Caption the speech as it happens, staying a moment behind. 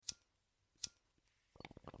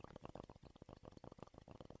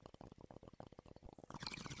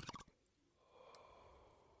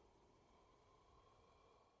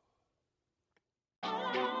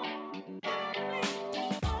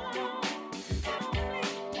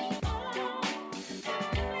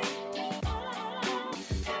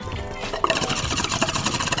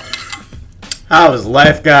How's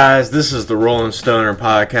life, guys? This is the Rowland Stoner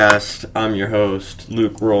Podcast. I'm your host,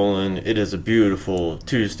 Luke Rowland. It is a beautiful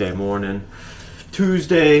Tuesday morning.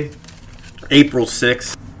 Tuesday, April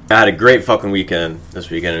 6th. I had a great fucking weekend this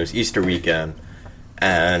weekend. It was Easter weekend.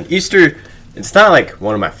 And Easter, it's not like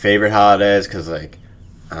one of my favorite holidays because, like,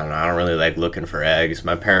 I don't know, I don't really like looking for eggs.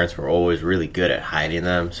 My parents were always really good at hiding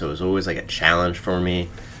them, so it was always like a challenge for me.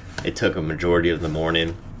 It took a majority of the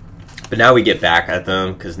morning. But now we get back at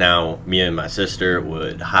them because now me and my sister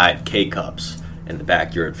would hide K-cups in the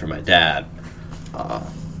backyard for my dad.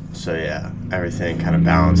 So yeah, everything kind of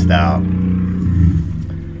balanced out.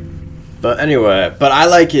 But anyway, I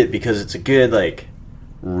like it because it's a good like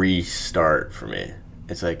restart for me.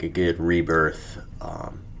 It's like a good rebirth.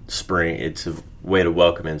 Spring. It's a way to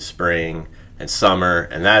welcome in spring and summer,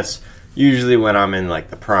 and that's usually when I'm in like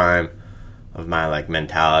the prime of my like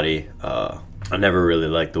mentality. I never really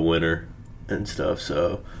liked the winter and stuff,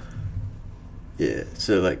 so yeah.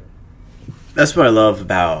 So like, that's what I love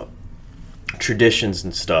about traditions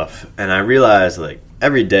and stuff. And I realize like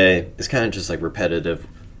every day is kind of just like repetitive.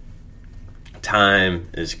 Time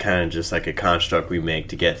is kind of just like a construct we make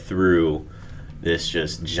to get through this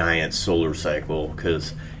just giant solar cycle.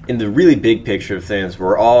 Because in the really big picture of things,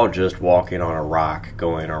 we're all just walking on a rock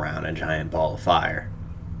going around a giant ball of fire.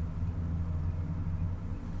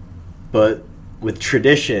 But with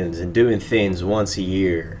traditions and doing things once a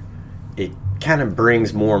year, it kind of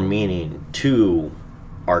brings more meaning to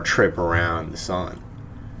our trip around the sun.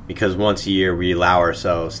 Because once a year we allow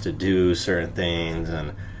ourselves to do certain things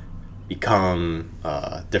and become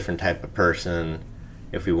a different type of person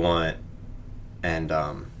if we want. And,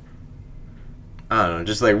 I don't know,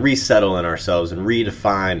 just like resettling ourselves and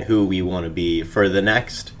redefine who we want to be for the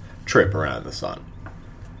next trip around the sun.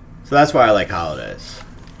 So that's why I like holidays.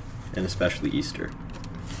 And especially Easter.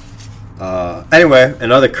 Anyway, in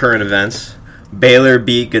other current events, Baylor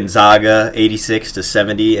beat Gonzaga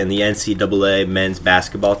 86-70 in the NCAA men's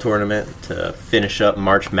basketball tournament to finish up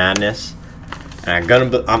March Madness. And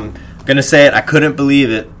I'm gonna say it, I couldn't believe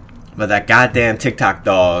it, but that goddamn TikTok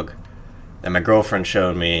dog that my girlfriend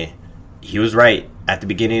showed me, he was right. At the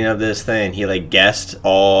beginning of this thing, he like guessed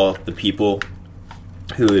all the people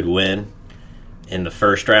who would win in the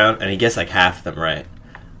first round, and he guessed like half of them right.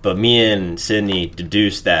 But me and Sydney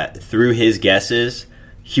deduced that through his guesses,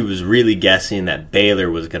 he was really guessing that Baylor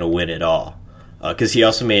was going to win it all. Because he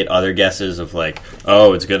also made other guesses of like,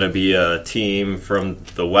 oh, it's going to be a team from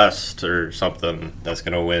the West or something that's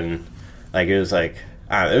going to win. Like, it was like,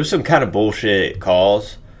 I don't know, it was some kind of bullshit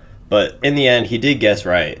calls. But in the end, he did guess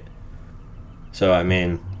right. So, I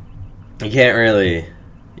mean, you can't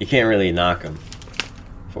really knock him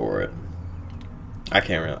for it. I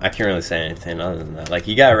can't really say anything other than that. Like,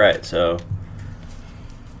 you got it right, so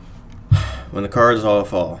when the cards all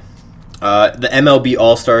fall. The MLB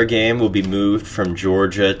All-Star Game will be moved from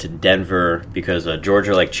Georgia to Denver because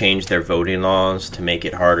Georgia like changed their voting laws to make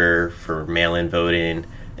it harder for mail-in voting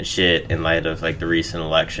and shit in light of like the recent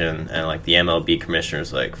election, and like the MLB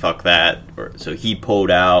commissioner's like, fuck that. So he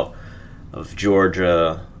pulled out of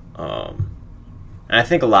Georgia. And I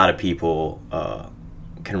think a lot of people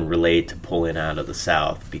can relate to pulling out of the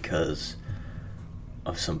South because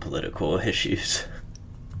of some political issues.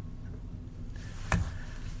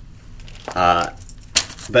 But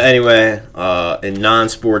anyway, in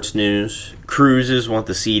non-sports news, cruises want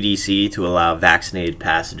the CDC to allow vaccinated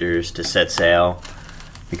passengers to set sail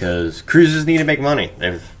because cruises need to make money.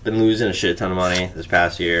 They've been losing a shit ton of money this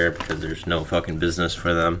past year because there's no fucking business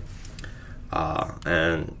for them.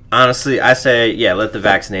 And honestly, I say, yeah, let the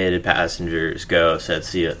vaccinated passengers go set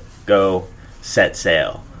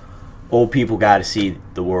sail. Old people got to see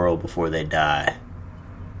the world before they die.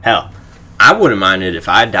 Hell, I wouldn't mind it if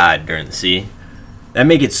I died during the sea. That'd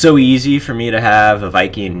make it so easy for me to have a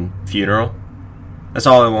Viking funeral. That's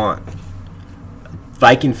all I want.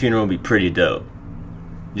 Viking funeral would be pretty dope.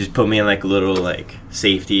 You just put me in like a little like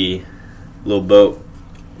safety little boat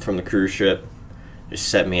from the cruise ship. Just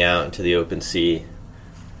set me out into the open sea,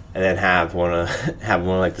 and then have one of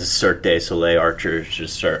like the Cirque du Soleil archers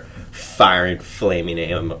just start firing flaming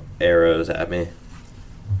arrows at me.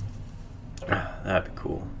 That'd be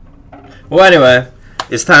cool. Well, anyway,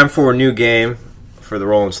 it's time for a new game for the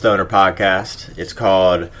Rowland Stoner Podcast. It's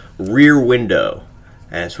called Rear Window,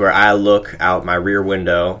 and it's where I look out my rear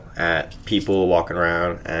window at people walking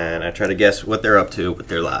around, and I try to guess what they're up to with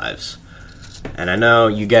their lives. And I know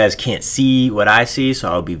you guys can't see what I see,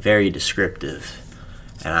 so I'll be very descriptive.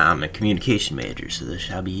 And I'm a communication major, so this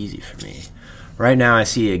shall be easy for me. Right now I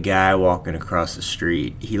see a guy walking across the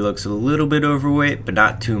street. He looks a little bit overweight, but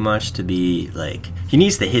not too much to be like... He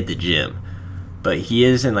needs to hit the gym. but he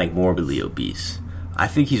isn't like morbidly obese. I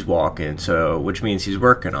think he's walking, which means he's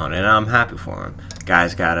working on it, and I'm happy for him.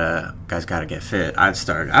 Guys gotta get fit. I was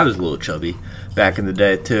a little chubby back in the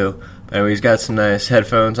day too. And he's got some nice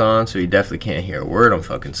headphones on, so he definitely can't hear a word I'm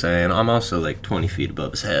fucking saying. I'm also like 20 feet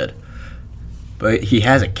above his head. But he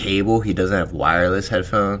has a cable. He doesn't have wireless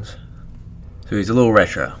headphones. So he's a little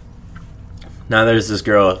retro. Now there's this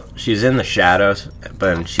girl. She's in the shadows,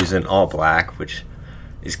 but she's in all black, which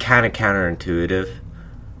is kind of counterintuitive.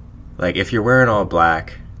 Like, if you're wearing all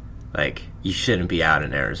black, like, you shouldn't be out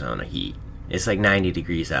in Arizona heat. It's like 90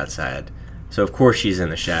 degrees outside. So, of course, she's in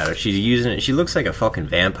the shadow. She's using it. She looks like a fucking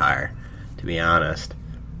vampire, to be honest.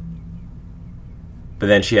 But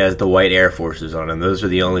then she has the white Air Forces on, and those are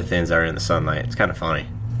the only things that are in the sunlight. It's kind of funny.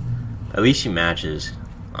 At least she matches.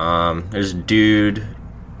 There's a dude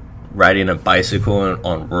riding a bicycle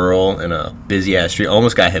on rural in a busy-ass street.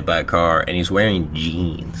 Almost got hit by a car, and he's wearing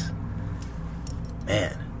jeans.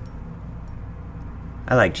 Man.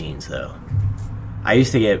 I like jeans, though.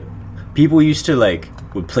 People used to, like,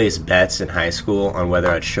 would place bets in high school on whether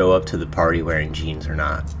I'd show up to the party wearing jeans or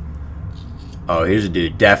not. Oh, here's a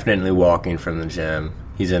dude definitely walking from the gym.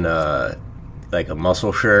 He's in a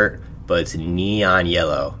muscle shirt, but it's neon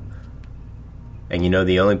yellow. And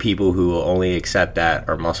the only people who will only accept that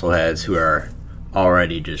are muscleheads who are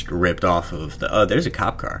already just ripped off of there's a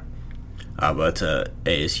cop car. But it's a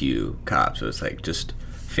ASU cop, so it's like just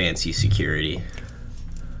fancy security.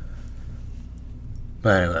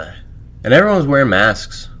 But anyway, and everyone's wearing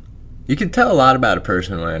masks. You can tell a lot about a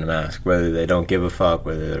person wearing a mask, whether they don't give a fuck,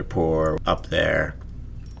 whether they're poor, up there.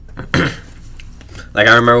 Like,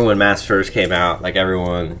 I remember when masks first came out, like,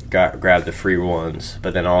 everyone grabbed the free ones,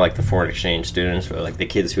 but then all, like, the foreign exchange students, or, like, the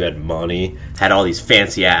kids who had money, had all these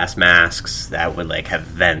fancy-ass masks that would, like, have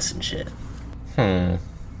vents and shit. Well,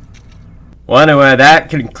 anyway, that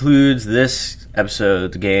concludes this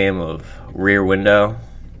episode's game of Rear Window,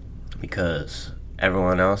 because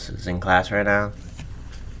everyone else is in class right now,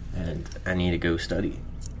 and I need to go study.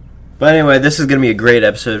 But anyway, this is going to be a great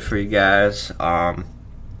episode for you guys.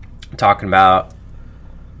 Talking about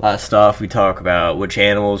a lot of stuff. We talk about which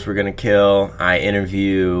animals we're going to kill. I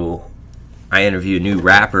interview a new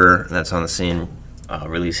rapper that's on the scene,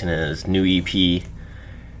 releasing his new EP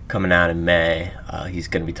coming out in May. He's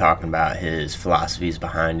going to be talking about his philosophies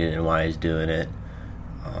behind it and why he's doing it.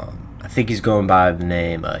 I think he's going by the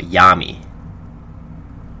name Yami.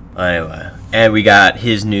 Anyway, and we got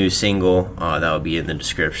his new single that will be in the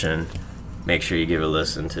description. Make sure you give it a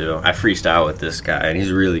listen to. I freestyle with this guy, and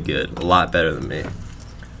he's really good. A lot better than me.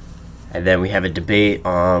 And then we have a debate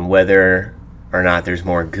on whether or not there's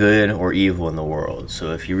more good or evil in the world.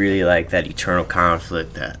 So if you really like that eternal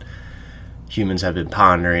conflict that humans have been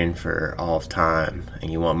pondering for all of time,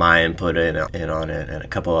 and you want my input in on it, and a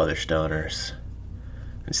couple other stoners,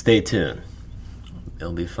 then stay tuned.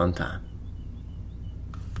 It'll be a fun time.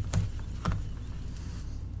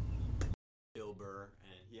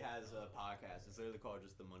 Podcast. It's literally called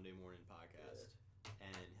just the Monday Morning Podcast,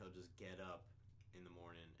 and he'll just get up in the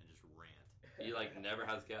morning and just rant. He never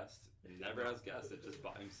has guests. Never has guests. It's just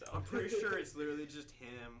by himself. I'm pretty sure it's literally just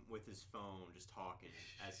him with his phone just talking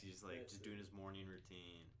as he's just doing his morning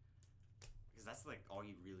routine. Because that's all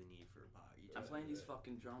you really need for a podcast. I'm playing these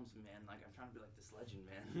fucking drums, man. I'm trying to be like this legend,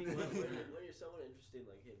 man. when you're someone interesting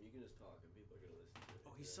like him, you can just talk and people are gonna listen to it.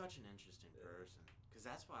 Oh, he's such an interesting person. Because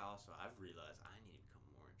that's why also I've realized I need to become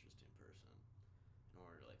a more interesting person in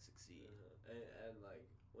order to succeed. And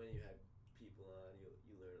when you have people on,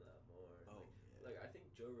 you learn a lot more. Oh, I think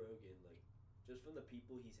Joe Rogan, just from the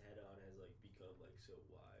people he's had on, has become so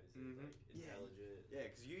wise and intelligent. Yeah,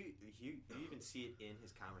 because you even see it in his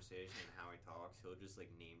conversation and how he talks. He'll just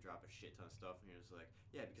name drop a shit ton of stuff, and you're just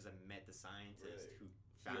because I met the scientist who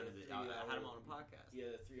founded it. I had him on a podcast.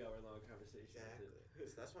 Yeah, a 3-hour-long conversation. Exactly.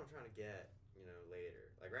 So that's what I'm trying to get. Later.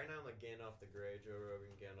 Right now, I'm Gandalf the Grey, Joe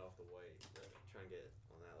Rogan, Gandalf the White. Trying to get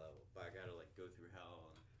on that level, but I gotta go through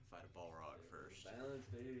hell and fight a Balrog first. Balance,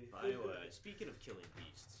 baby. But anyway, speaking of killing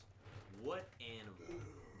beasts, what animal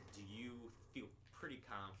do you feel pretty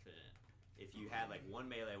confident if you had one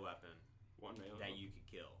melee weapon that you could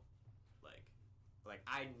kill?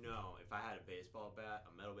 I know if I had a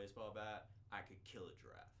metal baseball bat, I could kill a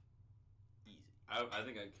giraffe. Easy. I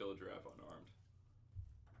think I'd kill a giraffe unarmed.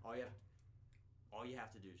 All you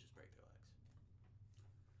have to do is just break their legs.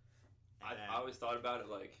 I always thought about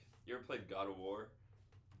it you ever played God of War?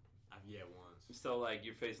 Yeah, once. So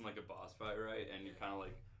you're facing a boss fight, right? And you're kind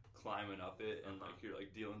of climbing up it, and you're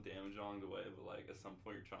dealing damage along the way, but at some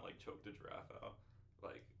point you're trying to choke the giraffe out.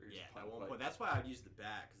 At one point. That's why I'd use the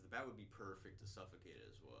bat, because the bat would be perfect to suffocate it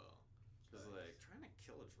as well. Because, like, trying to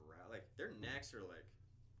kill a giraffe, like, their necks are, like,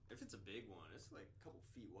 if it's a big one, it's, like, a couple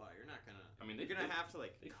feet wide. You're not gonna... I mean, you're gonna have to,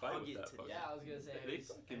 like, hug it to Yeah, I was gonna say, They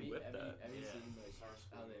fucking whip that. Have you seen, like,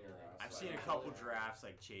 how they, I've seen a couple giraffes,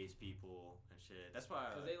 like, chase people and shit. That's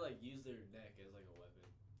why... Because they, like, use their neck as, like, a weapon,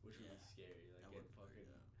 which would be scary. Like, get fucking...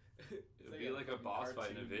 It would be like a boss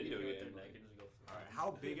fight in a video game. Alright,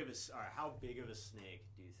 how big of a snake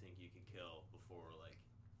do you think you can kill before, like,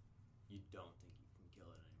 you don't think you can kill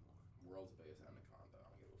it anymore? World's biggest anaconda.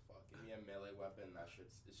 I don't give a fuck. Give me a melee weapon. That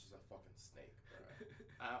shit's it's just a fucking snake, bro.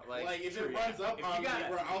 Like if it runs up on me,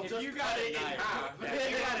 bro, I'll just cut it in half.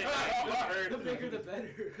 The bigger the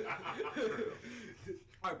better.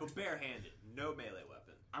 Alright, but barehanded, no melee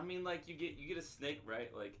weapon. I mean, like you get a snake,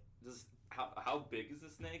 right? Like just how big is the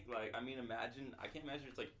snake? Like I mean, I can't imagine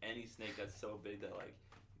it's like any snake that's so big that like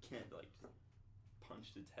you can't like just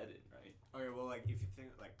punch its head in, right? Okay, well, like if you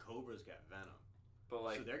think like cobras got venom. But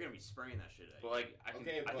like, so they're gonna be spraying that shit at you. But like, I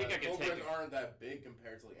think I can cobras take aren't that big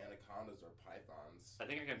compared to like anacondas or pythons. I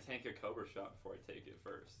think I can tank a cobra shot before I take it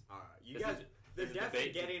first. Alright, you guys, they're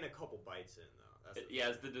definitely getting a couple bites in though.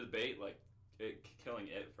 Is the debate like killing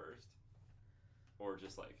it first, or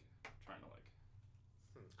just like trying to like?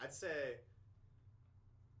 I'd say,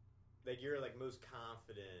 like you're like most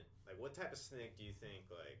confident. Like, what type of snake do you think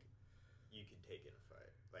like you could take in a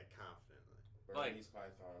fight? Like confidently. Burmese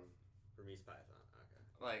python. Burmese python.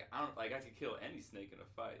 Okay. Like I could kill any snake in a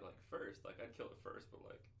fight. Like first, like I'd kill it first, but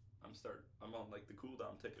like I'm on like the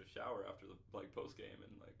cooldown, taking a shower after the like post game,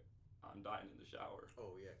 and like I'm dying in the shower.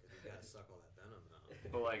 Oh yeah, because you gotta suck all that venom out.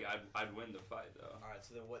 But like I'd win the fight though. All right,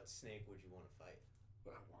 so then what snake would you want to fight?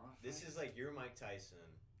 What I want. This is like you're Mike Tyson,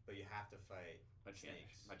 but you have to fight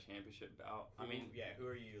snakes. My championship bout. I mean, yeah. Who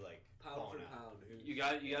are you like pound for pound? You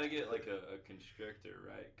got to get like a constrictor,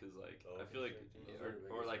 right? Because like I feel like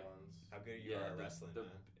or like ones. How good you are at wrestling, man.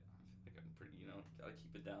 Like I'm pretty, gotta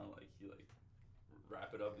keep it down. Like you like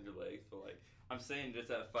wrap it up in your legs, but like I'm saying,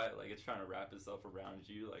 just that fight, like it's trying to wrap itself around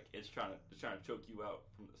you, like it's trying to choke you out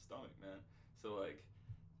from the stomach, man. So like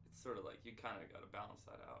it's sort of like you kind of got to balance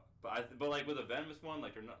that out. But like with a venomous one,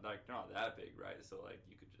 like they're not that big, right? So like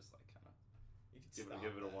you could just like kind of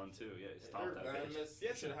give it a 1-2. Yeah, stomp that venomous,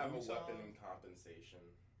 bitch. You should have a weapon in compensation.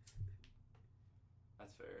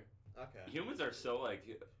 That's fair. Okay. Humans are so like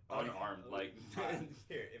unarmed. Like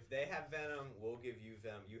here, if they have venom, we'll give you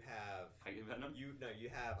venom. You have. I get venom. You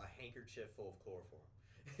have a handkerchief full of chloroform.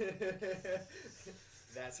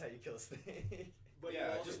 That's how you kill a snake. But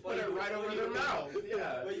yeah, just put it right over their mouth.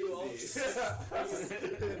 Yeah, but you also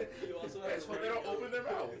that's why they don't open their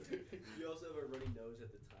mouth. You also have a runny nose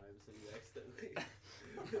at the time, so you accidentally.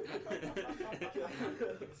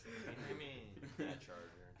 I mean, that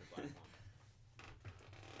charger, the black one.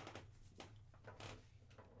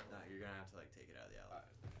 No, you're gonna have to like take it out of the outlet.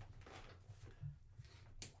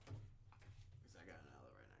 Because I got an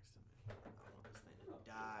outlet right next to me. I want this thing to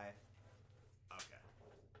die. Okay.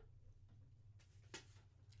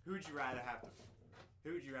 Who would you rather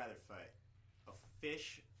fight? A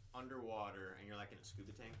fish underwater and you're like in a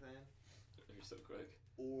scuba tank thing? You're so quick.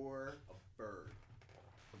 Or a bird?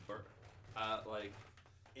 A bird. Like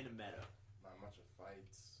in a meadow. Not much of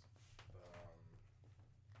fights.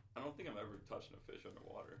 I don't think I'm ever touching a fish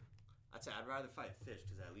underwater. I'd say I'd rather fight fish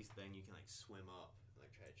because at least then you can like swim up and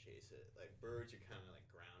like try to chase it. Like birds, you're kind of like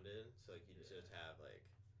grounded, so like you just have like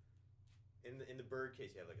in the bird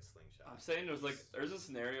case you have like a slingshot. I'm saying there's a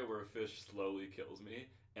scenario where a fish slowly kills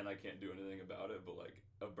me and I can't do anything about it, but like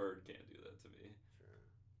a bird can't do that to me. Sure.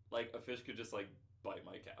 Like a fish could just like bite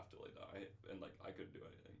my calf till I die, and like I couldn't do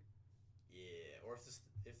anything. Yeah, or if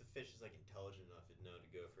the fish is like intelligent enough, it'd know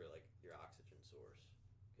to go for like your oxygen source.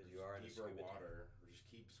 Because you are in deeper water, or just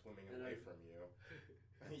keep swimming away from you.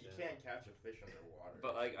 You can't catch a fish underwater.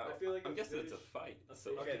 But like, I feel like I'm guessing it's a fish, fight.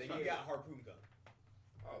 So okay, then you got harpoon gun.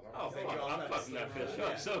 Oh, I'm fucking that fish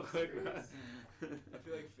up so quick, bro. I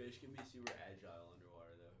feel like fish can be super agile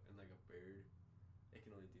underwater though, and like a bird, it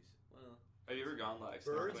can only do well. Have you ever gone like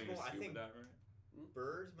birds? snorkeling or scuba diving?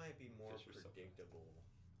 Birds might be more Fish predictable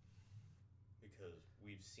because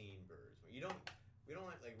we've seen birds. We don't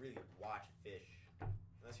like really watch fish.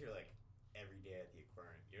 Unless you're like every day at the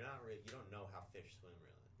aquarium, you don't know how fish swim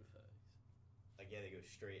really. Like yeah, they go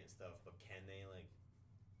straight and stuff, but can they like?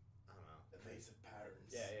 I don't know. Evasive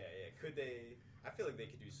patterns. Yeah. Could they? I feel like they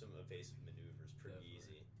could do some evasive maneuvers pretty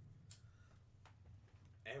easy.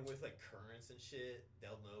 And with like currents and shit,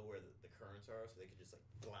 they'll know where the currents are, so they could just like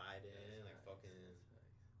glide in, like fucking.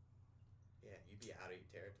 Yeah, you'd be out of your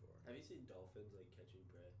territory. Have you seen dolphins like catching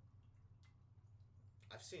prey?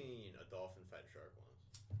 I've seen a dolphin fight a shark once.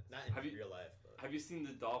 Not in real life, but have you seen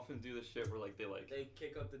the dolphin do the shit where like they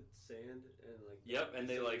kick up the sand and like and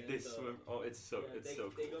they swim. Oh, it's so cool.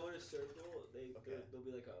 They go in a circle. They'll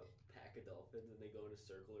be like a pack of dolphins and they go in a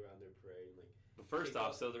circle around their prey and like. But first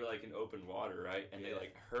off, so they're like in open water, right? And they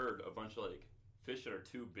like herd a bunch of like fish that are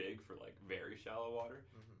too big for like very shallow water,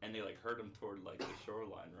 and they like herd them toward like the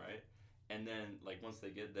shoreline, right? And then like once they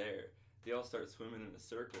get there, they all start swimming in a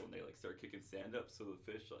circle and they like start kicking sand up, so the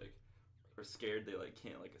fish like are scared they like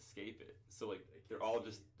can't like escape it. So like they're all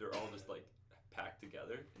just like packed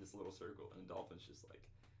together in this little circle, and the dolphins just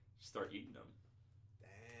start eating them.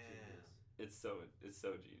 Damn. It's so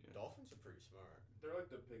genius. Dolphins are pretty smart. They're like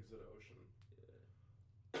the pigs of the ocean.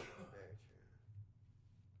 Very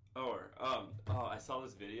I true. saw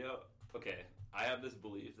this video. Okay, I have this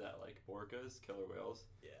belief that like orcas, killer whales,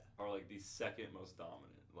 are like the second most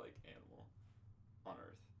dominant like animal on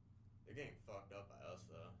Earth. They're getting fucked up by us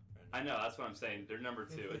though. I know, that's what I'm saying. They're number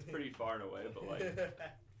 2. It's pretty far and away, but like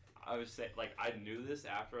I was saying, like I knew this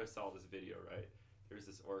after I saw this video, right? There's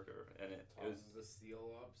this orca, and it was the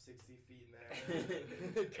seal up 60 feet in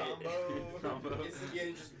the air. Combo. It's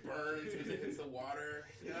again just burns because it hits the water.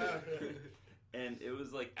 Yeah. And it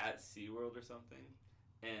was like at SeaWorld or something,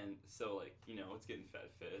 and so like it's getting fed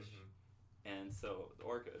fish, and so the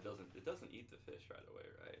orca doesn't eat the fish right away,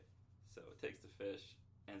 right? So it takes the fish,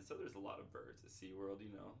 and so there's a lot of birds at SeaWorld,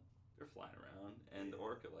 they're flying around, and the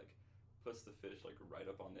orca like puts the fish like right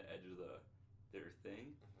up on the edge of their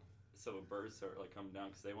thing. So birds start like coming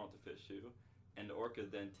down because they want the fish too, and the orca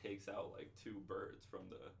then takes out like 2 birds from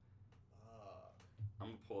the.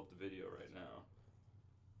 I'm gonna pull up the video right now.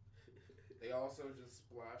 They also just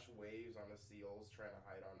splash waves on the seals trying to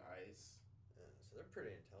hide on ice. Yeah, so they're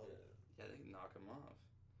pretty intelligent. Yeah, they can knock them off.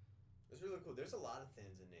 It's really cool. There's a lot of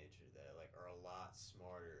things in nature that like are a lot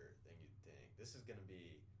smarter than you'd think. This is gonna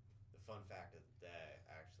be the fun fact of the day.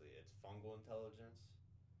 Actually, it's fungal intelligence,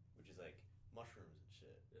 which is like mushrooms and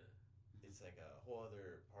shit. Yeah. It's like a whole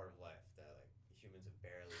other part of life that like humans have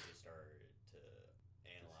barely just started to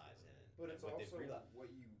analyze But it's also what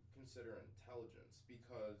you consider intelligence,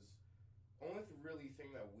 because only really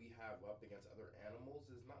thing that we have up against other animals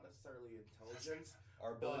is not necessarily intelligence.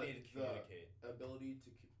 Our ability to communicate.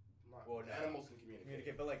 Animals can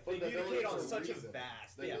communicate. But like communicate on such a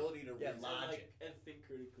vast. The ability to reason. Logic. And think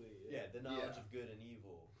critically. Yeah, the knowledge of good and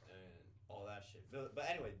evil and all that shit. But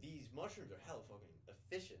anyway, these mushrooms are hella fucking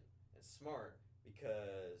efficient and smart,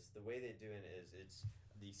 because the way they do it is it's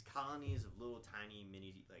these colonies of little tiny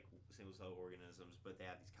mini like single cell organisms, but they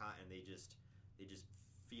have these and they just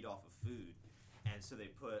feed off of food. And so they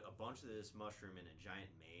put a bunch of this mushroom in a giant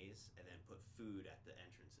maze and then put food at the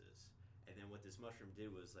entrances. And then what this mushroom did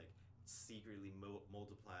was like secretly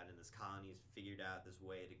multiplied, and this colonies figured out this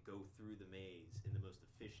way to go through the maze in the most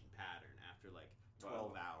efficient pattern after like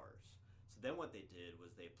 12 hours. So then what they did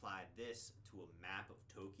was they applied this to a map of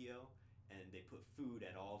Tokyo, and they put food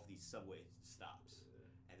at all of these subway stops.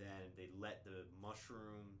 And then they let the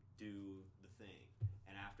mushroom do the thing.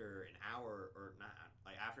 And after an hour, or not,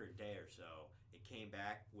 like after a day or so, it came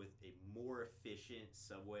back with a more efficient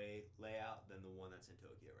subway layout than the one that's in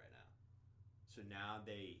Tokyo right now. So now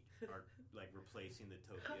they are like replacing the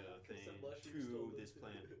Tokyo thing to this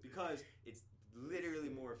plan because it's literally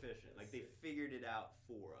more efficient. Like they figured it out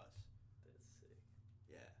for us. That's sick.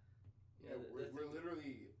 Yeah. Yeah, we're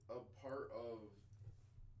literally a part of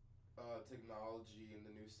technology in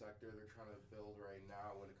the new sector they're trying to build right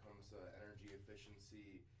now when it comes to energy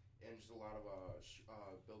efficiency and just a lot of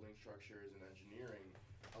building structures and engineering.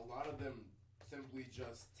 A lot of them simply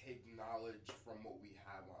just take knowledge from what we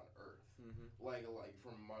have on Earth. Like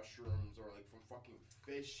from mushrooms, or like from fucking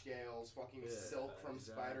fish scales, fucking silk from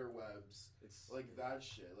spider webs. It's like that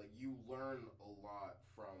shit. Like you learn a lot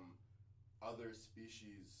from other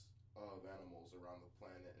species of animals around the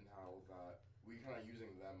planet, and how that we kind of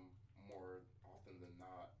using them more often than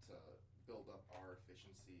not to build up our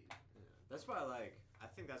efficiency. Yeah. That's why I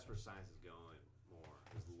think that's where science is going more,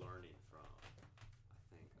 is learning from. I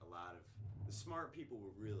think a lot of the smart people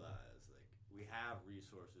will realize like we have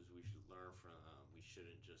resources we should learn from. We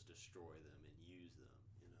shouldn't just destroy them and use them,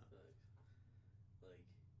 Like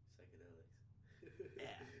psychedelics.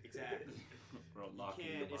 Yeah, exactly. You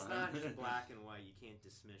can't, it's not just black and white. You can't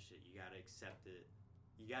dismiss it. You gotta accept it.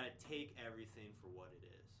 You gotta take everything for what it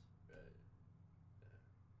is. Right.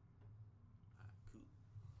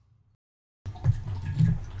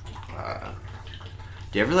 Yeah. Cool.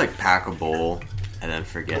 Do you ever like pack a bowl and then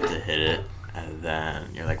forget to hit it, and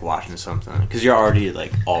then you're like watching something because you're already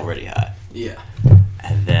high? Yeah.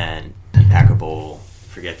 And then you pack a bowl,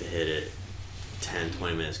 forget to hit it,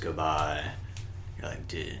 10-20 minutes go by, you're like,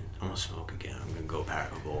 dude, I'm gonna smoke again. I'm gonna go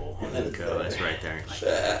pack a bowl. And And then then go. it's It's right there.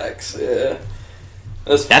 Facts, yeah.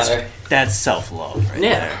 That's fire. That's self-love right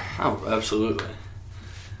Yeah, there. oh, absolutely.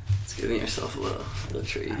 It's giving yourself a little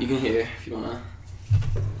treat. You can hear if you want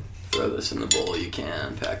to throw this in the bowl, you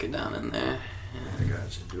can. Pack it down in there. I got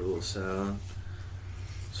you. Do a little sound.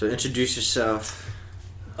 So introduce yourself.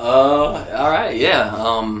 Alright, yeah.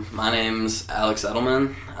 My name's Alex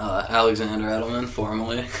Edelman. Alexander Edelman,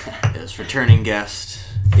 formerly. Yes, returning guest.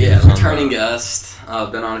 Yeah, He's on returning the- guest.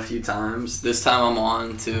 I've been on a few times. This time I'm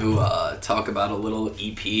on to talk about a little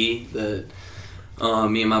EP that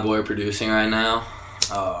me and my boy are producing right now.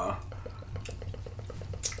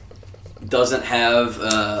 Doesn't have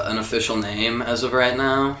an official name as of right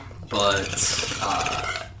now, but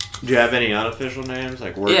Do you have any unofficial names,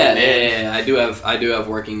 like working yeah, names? I do have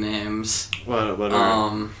working names. What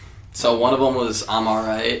are So one of them was I'm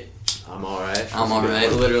Alright. I'm alright. I'm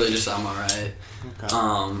Alright. Literally just I'm Alright. Okay.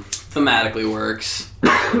 Thematically works.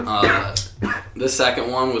 The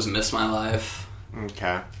second one was Miss My Life.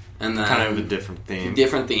 Okay. And then Kind of a different theme.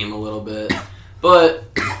 different theme a little bit, but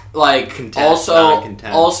like Content, also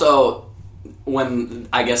non-content. when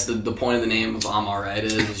I guess the point of the name of I'm Alright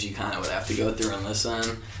is you kind of would have to go through and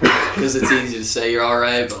listen because it's easy to say you're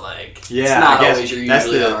alright, but like Yeah, it's not I guess always you're that's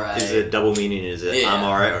usually the. alright. Is it double meaning? Is it Yeah. I'm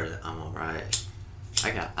alright or is it I'm alright?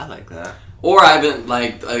 I like that. Or I've been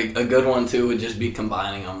like a good one too would just be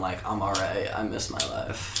combining them like I'm alright, I miss my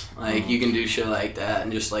life. Like you can do shit like that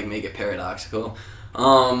and just like make it paradoxical.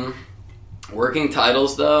 Working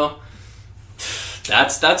titles though,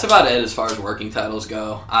 that's about it as far as working titles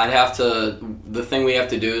go. The thing we have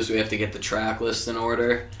to do is we have to get the track list in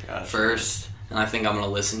order Gotcha. first, and I think I'm gonna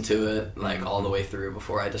listen to it like all the way through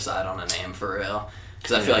before I decide on a name for real.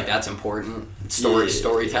 Because I feel like that's important.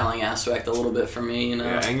 Storytelling aspect a little bit for me, you know.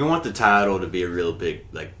 Yeah, and you want the title to be a real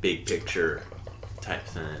big picture type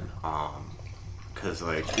thing. Because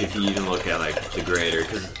like if you even look at like the greater,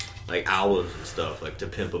 because like albums and stuff like To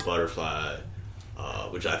Pimp a Butterfly,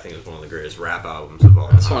 which I think is one of the greatest rap albums of all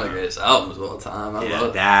time. That's one of the greatest albums of all time. I love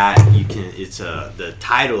it. That you can. It's the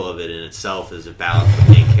title of it in itself is about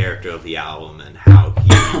the main character of the album and how he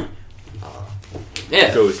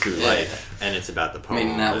goes through life. And it's about the poem. I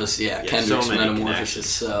mean, that was, Kendrick's so many Metamorphosis,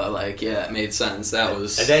 so, like, yeah, it made sense. That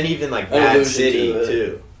was... And then even, like, Oh, Bad allusion City, to it.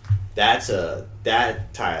 too.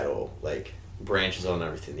 That title, like, branches on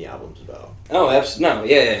everything the album's about. Oh,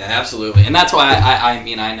 absolutely. And that's why, I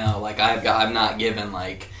mean, I know, like, I've not given,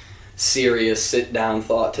 like, serious sit-down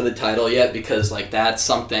thought to the title yet, because, like, that's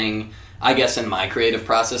something, I guess, in my creative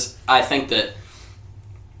process, I think that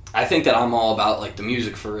I'm all about like the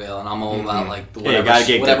music for real, and I'm all about like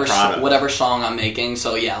whatever song I'm making.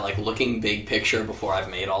 So yeah, like looking big picture before I've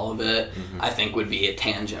made all of it, I think would be a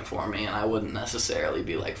tangent for me, and I wouldn't necessarily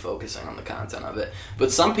be like focusing on the content of it.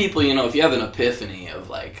 But some people, you know, if you have an epiphany of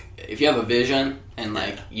like, if you have a vision and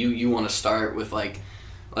like you want to start with like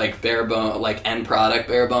bare bone, like end product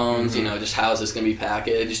bare bones, you know, just how is this going to be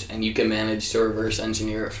packaged, and you can manage to reverse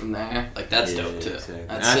engineer it from there. Like that's dope too. Exactly.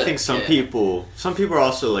 That's and I sick. think some people are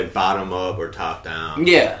also like bottom up or top down.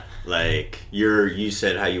 Yeah. Like you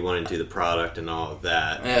said how you want to do the product and all of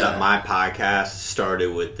that. Yeah. That my podcast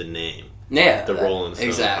started with the name. Yeah. The Rowland Stoner.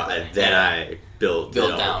 Exactly. And then I built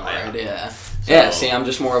downward, yeah. So- Yeah, see, I'm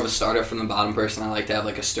just more of a starter from the bottom person. I like to have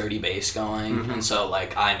like a sturdy base going, and so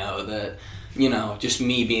like I know that, you know, just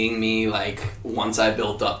me being me, like once I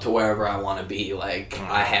built up to wherever I want to be, like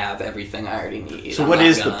I have everything I already need. So I'm what not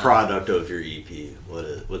is the gonna- product of your EP?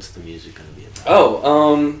 What's the music going to be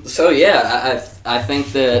about? So yeah, I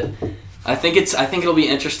think it'll be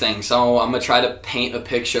interesting. So I'm gonna try to paint a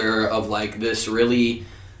picture of like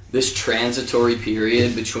this transitory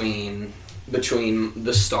period between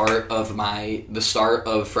the start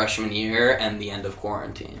of freshman year and the end of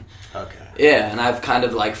quarantine. Okay. Yeah, and I've kind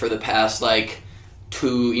of like for the past like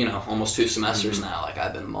almost 2 semesters now, like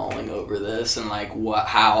I've been mulling over this and like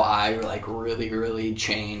how I like really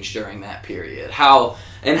changed during that period. How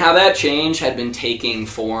that change had been taking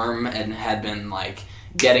form and had been like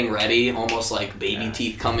getting ready, almost like baby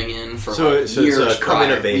teeth coming in for years it's a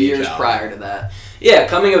coming of age album. prior to that. Yeah,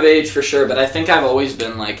 coming of age for sure, but I think I've always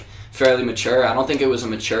been like fairly mature. I don't think it was a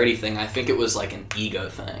maturity thing. I think it was like an ego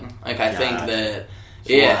thing. Like I think that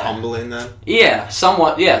More humbling then? Yeah,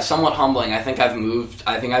 somewhat humbling. I think I've moved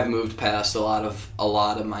past a lot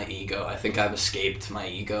of my ego. I think I've escaped my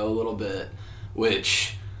ego a little bit,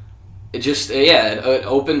 which it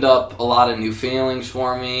opened up a lot of new feelings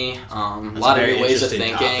for me. A lot of new ways of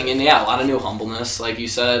thinking, and a lot of new humbleness, like you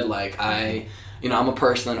said. Like You know, I'm a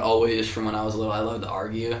person that always, from when I was little, I loved to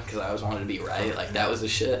argue because I always wanted to be right. Like, that was the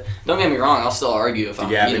shit. Don't get me wrong, I'll still argue if Do I'm,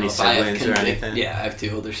 you have you know, any if I have siblings or anything? Yeah, I have 2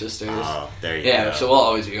 older sisters. Oh, there you Yeah, go. so we'll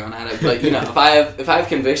always be going at it. But, you know, if I have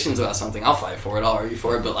convictions about something, I'll fight for it, I'll argue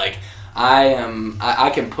for it. But, like,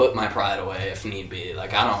 I can put my pride away if need be.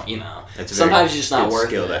 Like, I don't, you know. That's a sometimes very it's just not good worth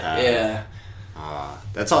skill it. to have. Yeah.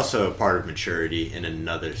 That's also a part of maturity in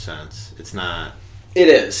another sense. It's not... It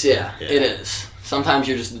is, yeah. Yeah. It is. Sometimes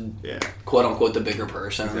you're just, Yeah. quote unquote, the bigger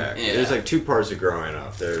person. Exactly. Yeah. There's like 2 parts of growing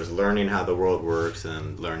up. There's learning how the world works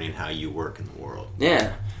and learning how you work in the world.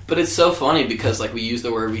 Yeah. But it's so funny because, like, we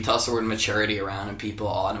toss the word maturity around and people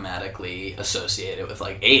automatically associate it with,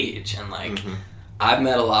 like, age. And, like, I've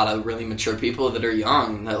met a lot of really mature people that are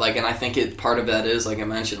young. That, like, and I think part of that is, like I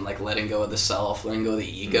mentioned, like, letting go of the self, letting go of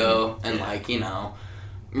the ego, and, like, you know,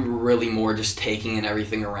 really more just taking in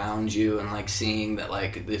everything around you and, like, seeing that,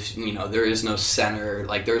 like, if, you know, there is no center,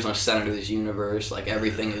 like, there is no center to this universe. Like,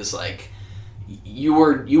 everything is, like, you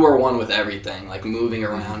are one with everything, like, moving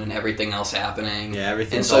around and everything else happening. Yeah,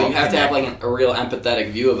 everything. And so you have to have, like, a real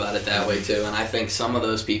empathetic view about it that way, too. And I think some of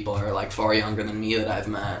those people are, like, far younger than me that I've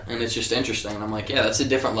met. And it's just interesting. And I'm like, yeah, that's a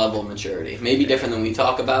different level of maturity. Maybe different than we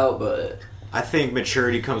talk about, but... I think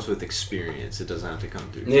maturity comes with experience. It doesn't have to come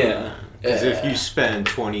through. Yeah. Because if Yeah. you spend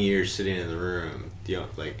 20 years sitting in the room,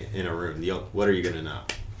 what are you going to know?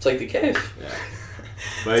 It's like the cave. Yeah.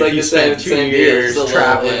 But It's if like you the spend same 2 deal. years It's a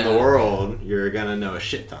traveling little- the yeah. world, you're going to know a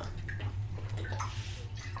shit ton.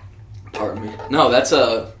 Pardon me. No, that's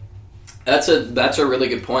a really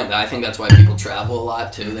good point. I think that's why people travel a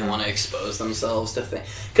lot too. They want to expose themselves to things.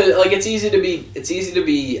 Because, like, it's easy to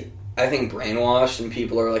be I think brainwashed, and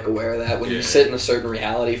people are, like, aware of that. When you Yeah. sit in a certain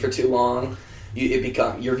reality for too long,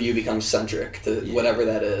 your view becomes centric to whatever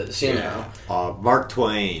that is. You know. Mark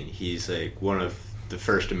Twain, he's like one of the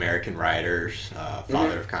first American writers,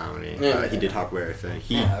 father of comedy. Yeah. He did talk about everything.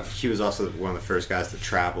 He was also one of the first guys to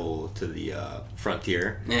travel to the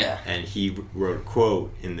frontier. Yeah. And he wrote a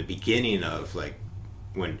quote in the beginning of, like,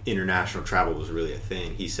 when international travel was really a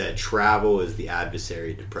thing. He said, "Travel is the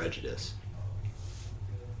adversary to prejudice."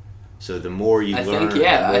 So the more you learn, the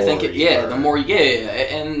more,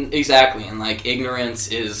 and exactly, and, like, ignorance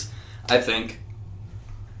is, I think,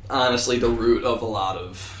 honestly, the root of a lot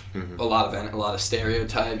of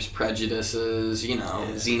stereotypes, prejudices, you know,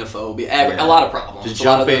 xenophobia, a lot of problems. Just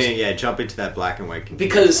jump into that black and white.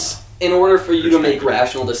 Because in order for you to make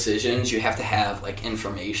rational decisions, you have to have, like,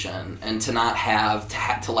 information, and to not have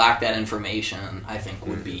to lack that information, I think,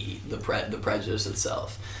 would be the prejudice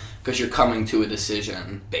itself. Because you're coming to a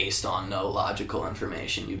decision based on no logical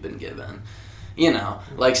information you've been given. You know,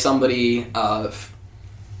 like somebody,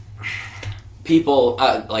 people,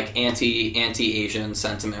 like anti-Asian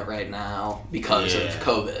sentiment right now because of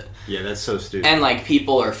COVID. Yeah, that's so stupid. And, like,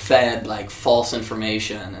 people are fed, like, false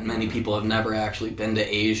information, and many people have never actually been to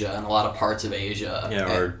Asia and a lot of parts of Asia.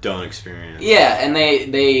 Yeah, or don't experience. Yeah, and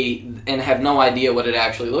they have no idea what it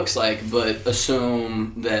actually looks like, but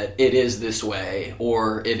assume that it is this way,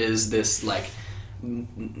 or it is this, like,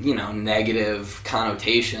 you know, negative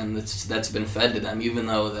connotation that's been fed to them, even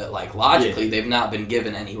though that, like, logically they've not been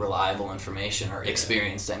given any reliable information or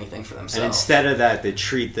experienced anything for themselves. And instead of that, they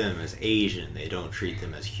treat them as Asian. They don't treat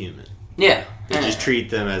them as human. Yeah. They just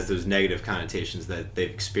treat them as those negative connotations that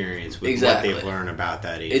they've experienced with Exactly. what they've learned about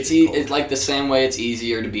that Asian It's like the same way it's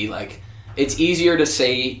easier to be, like, it's easier to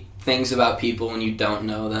say things about people when you don't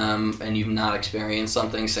know them and you've not experienced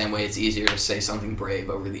something. Same way it's easier to say something brave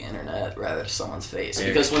over the internet rather than someone's face.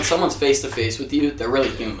 Because when someone's face to face with you, they're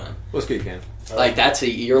really human. What's good, Ken? Like,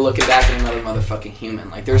 you're looking back at another motherfucking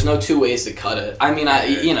human. Like, there's no two ways to cut it. I mean,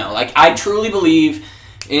 I truly believe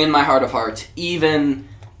in my heart of hearts, even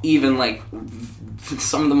like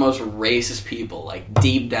some of the most racist people, like,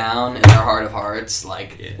 deep down in their heart of hearts,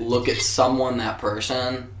 like, look at that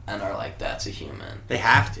person and are like, that's a human. They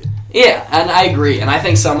have to. Yeah, and I agree. And I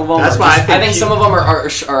think some of them some of them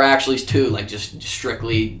are actually too, like, just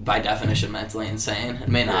strictly by definition mentally insane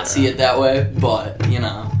and may not see it that way, but, you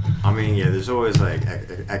know. I mean, yeah, there's always, like,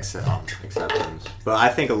 exceptions. But I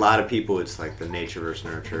think a lot of people, it's like the nature versus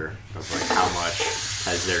nurture of, like, how much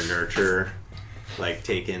has their nurture, like,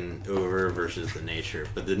 taken over versus the nature.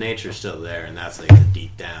 But the nature's still there, and that's, like, the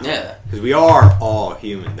deep down. Yeah. Because we are all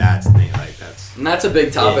human. That's the thing. Like, And that's a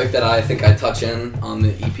big topic that I think I touch on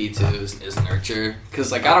the EP too, is nurture.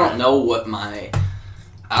 Because, like, I don't know what my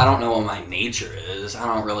nature is.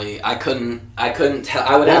 I couldn't tell.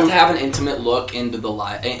 I would have to have an intimate look into the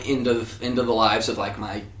lives of, like,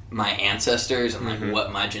 my my ancestors and like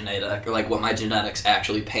what my genetics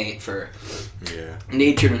actually paint for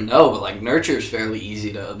nature to know, but like nurture is fairly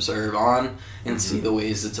easy to observe on and see the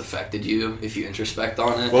ways it's affected you if you introspect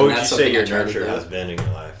on it. What and would you that's say something your I try to nurture do. has been in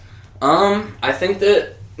your life? I think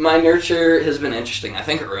that my nurture has been interesting. I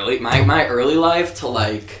think my early life to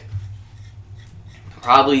like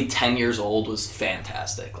probably 10 years old was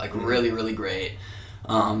fantastic. Like really, really great.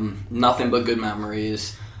 Nothing but good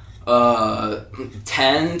memories.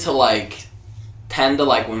 10 to like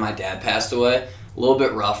when my dad passed away, a little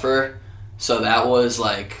bit rougher. So that was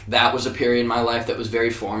a period in my life that was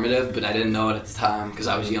very formative, but I didn't know it at the time because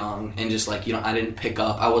I was young and just like, I didn't pick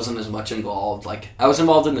up. I wasn't as much involved. Like I was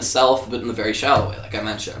involved in the self, but in the very shallow way, like I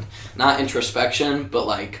mentioned. Not introspection, but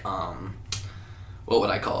like, what would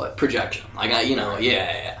I call it? Projection. Like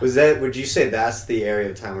yeah. Would you say that's the area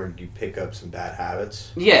of time where you pick up some bad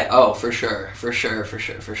habits? Yeah, oh, for sure.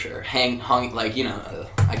 Hung, like,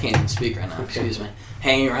 I can't even speak right now, excuse me.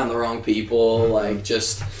 Hanging around the wrong people, like,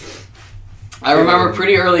 just... I remember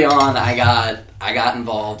pretty early on, I got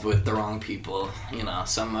involved with the wrong people,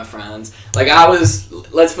 some of my friends. Like,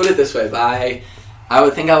 let's put it this way, I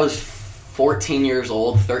would think I was 13 years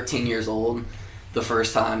old, the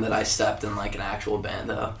first time that I stepped in, like, an actual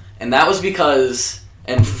bando. And that was because...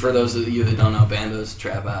 And for those of you that don't know, bando's a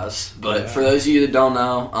trap house. But for those of you that don't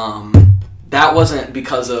know, that wasn't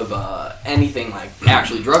because of anything like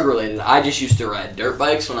actually drug related. I just used to ride dirt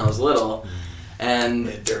bikes when I was little,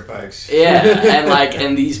 and dirt bikes. Yeah,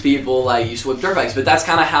 and these people like used to whip dirt bikes. But that's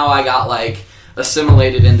kind of how I got like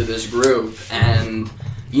assimilated into this group, and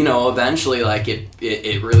eventually like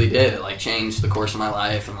it really did. It like changed the course of my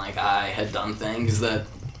life, and like I had done things that.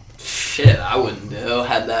 Shit, I wouldn't do.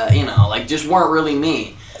 Had that, like just weren't really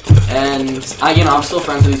me. And I'm still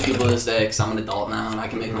friends with these people to this day because I'm an adult now and I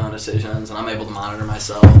can make my own decisions and I'm able to monitor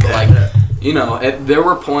myself. But like, there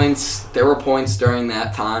were points during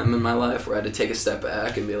that time in my life where I had to take a step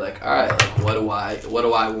back and be like, all right, like what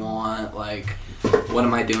do I want? Like, what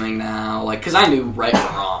am I doing now? Like, because I knew right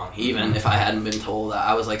from wrong, even if I hadn't been told.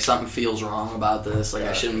 I was like, something feels wrong about this. Like,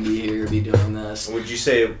 I shouldn't be here, be doing this. Would you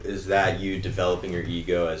say, is that you developing your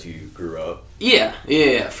ego as you grew up?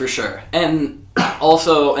 Yeah, for sure. And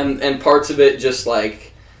also, and parts of it just,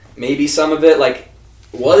 like, maybe some of it, like,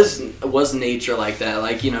 was nature like that?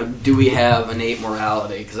 Like, do we have innate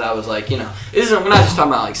morality? Because I was like, we're not just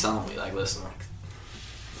talking about, like, selling weed. Like, listen,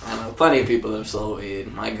 I know plenty of people that have sold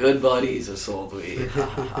weed. My good buddies have sold weed. Ha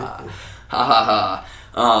ha ha. Ha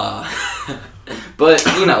ha ha. But,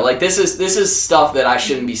 like, this is stuff that I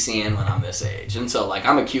shouldn't be seeing when I'm this age. And so, like,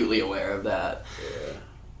 I'm acutely aware of that. Yeah.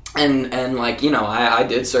 And like, I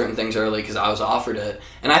did certain things early because I was offered it.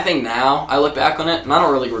 And I think now, I look back on it, and I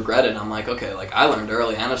don't really regret it. I'm like, okay, like, I learned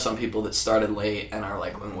early. I know some people that started late and are,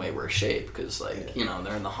 like, in way worse shape because, like,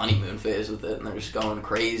 they're in the honeymoon phase with it, and they're just going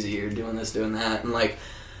crazy or doing this, doing that. And, like,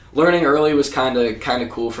 learning early was kind of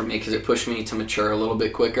cool for me because it pushed me to mature a little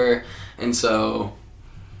bit quicker. And so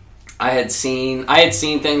I had seen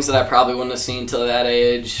things that I probably wouldn't have seen till that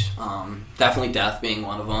age. Definitely death being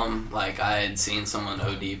one of them. Like, I had seen someone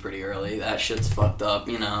OD pretty early. That shit's fucked up,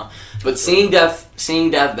 But seeing death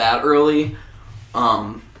that early,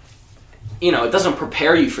 it doesn't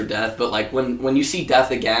prepare you for death. But like when you see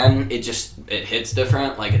death again, it hits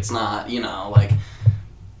different. Like, it's not, like.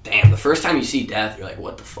 Damn, the first time you see death, you're like,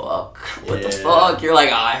 what the fuck? What the fuck? You're like,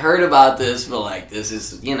 oh, I heard about this, but, like, this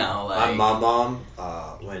is, like... My mom,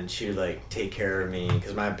 when she would, like, take care of me,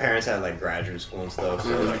 because my parents had, like, graduate school and stuff,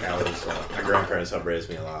 so, like, my grandparents helped raise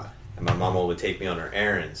me a lot. And my mama would take me on her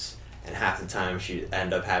errands, and half the time she'd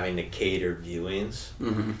end up having to cater viewings.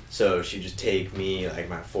 Mm-hmm. So she'd just take me, like,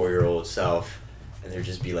 my 4-year-old self, and there'd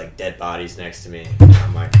just be, like, dead bodies next to me. And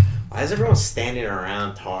I'm like... Why is everyone standing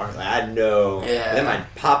around talking? Like, I know. Yeah. And then my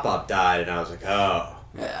pop-up died, and I was like, oh,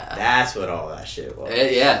 that's what all that shit was.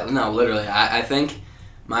 Yeah, no, literally. I think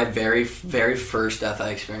my very, very first death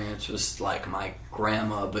I experienced was, like, my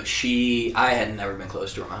grandma, but I had never been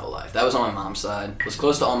close to her my whole life. That was on my mom's side. Was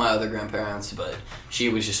close to all my other grandparents, but she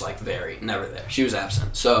was just, like, never there. She was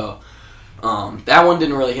absent. So, that one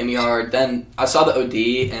didn't really hit me hard. Then I saw the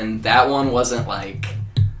OD, and that one wasn't, like...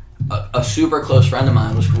 A super close friend of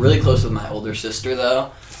mine was really close with my older sister,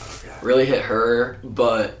 though. Really hit her,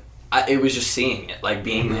 but it was just seeing it, like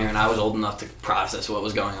being there, and I was old enough to process what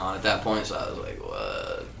was going on at that point. So I was like,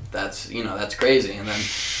 "What? That's crazy." And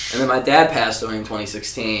then my dad passed away in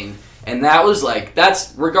 2016, and that was like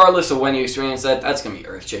that's regardless of when you experience that, that's gonna be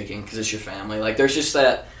earth shaking because it's your family. Like there's just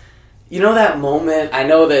that. That moment, I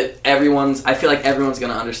know that I feel like everyone's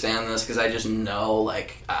going to understand this because I just know,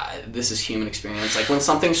 like, this is human experience. Like, when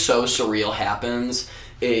something so surreal happens,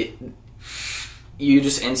 you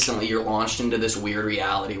just instantly, you're launched into this weird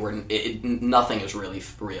reality where nothing is really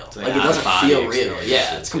real. It's Like it out of doesn't body feel real. experience.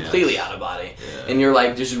 Yeah, it's completely out of body. Yeah. And you're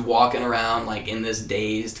like just walking around like in this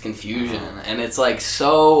dazed confusion. And it's like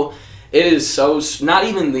so, it is so, not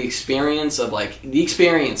even the experience of like, the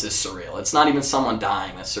experience is surreal. It's not even someone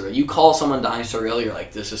dying that's surreal. You call someone dying surreal, you're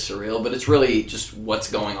like, this is surreal. But it's really just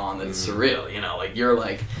what's going on that's surreal. You know, like you're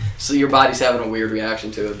like, so your body's having a weird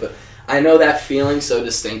reaction to it. But I know that feeling so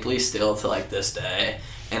distinctly still to like this day,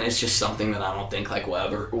 and it's just something that I don't think like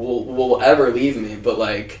will ever leave me. But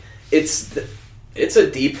like it's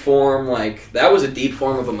a deep form, like that was a deep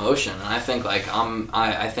form of emotion, and I think like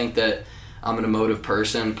I think that I'm an emotive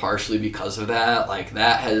person partially because of that. Like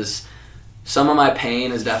that has, some of my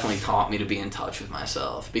pain has definitely taught me to be in touch with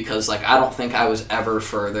myself, because like I don't think I was ever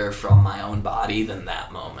further from my own body than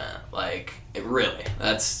that moment. Like it really,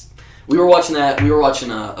 that's. We were watching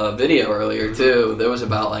a video earlier too that was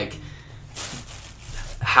about like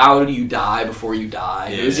how do you die before you die.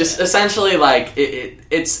 It was just essentially like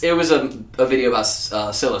it was a video about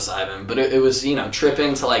psilocybin, but it was, you know,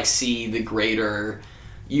 tripping to like see the greater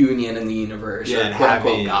union in the universe, and quote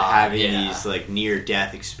unquote God. having these like near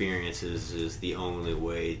death experiences is the only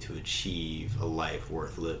way to achieve a life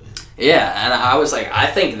worth living. Yeah, and I was like, I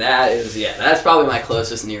think that is, that's probably my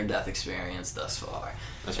closest near death experience thus far.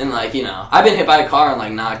 And like, you know, I've been hit by a car and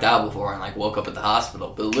like knocked out before and like woke up at the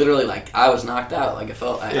hospital, but literally like I was knocked out. Like it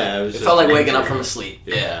felt like waking up from a sleep.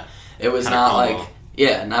 Yeah. It was Kinda not combo.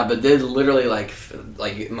 like but did literally like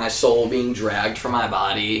my soul being dragged from my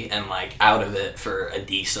body and like out of it for a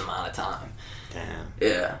decent amount of time. Damn.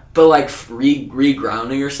 Yeah, but like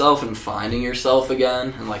regrounding yourself and finding yourself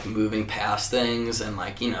again and like moving past things and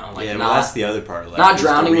like, you know, like well, that's the other part of life. not is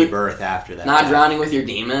drowning the with rebirth after that. not death. drowning with your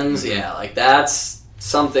demons. Yeah, like that's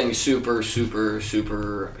something super, super,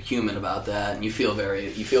 super human about that, and you feel very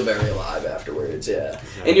alive afterwards. Yeah,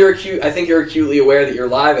 and I think you're acutely aware that you're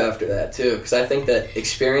alive after that too, because I think that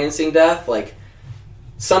experiencing death like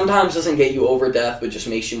sometimes doesn't get you over death, but just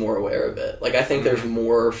makes you more aware of it. Like I think there's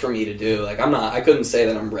more for me to do. Like I couldn't say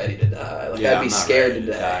that I'm ready to die. Like I'd be scared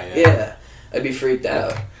to die. Yeah, I'd be freaked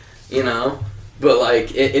out. You know, but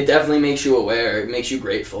like it definitely makes you aware. It makes you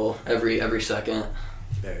grateful every second.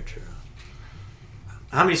 Very true.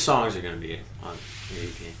 How many songs are going to be on the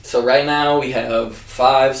EP? So right now we have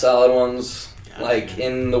 5 solid ones,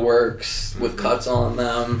 in the works with cuts on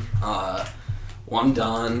them. One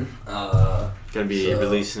done. Going to be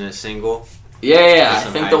releasing a single. Yeah.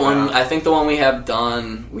 I think the one we have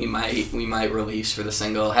done, we might release for the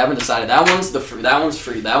single. Haven't decided. That one's free. That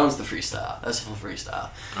one's the freestyle. That's a full freestyle.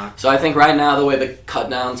 So I think right now the way the cut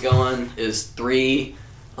down's going is 3.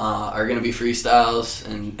 Are going to be freestyles,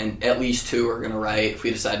 and at least 2 are going to write. If we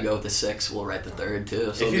decide to go with the 6, we'll write the 3rd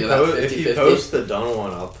too. So if you post the done one,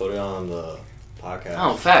 I'll put it on the podcast.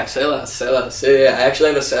 Oh, facts. Say less. Yeah, I actually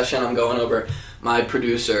have a session. I'm going over my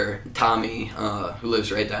producer Tommy, who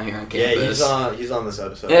lives right down here on campus. Yeah, he's on this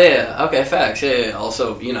episode. Yeah. Okay, facts. Yeah.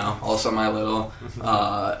 Also, also my little,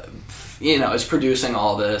 is producing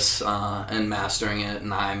all this and mastering it,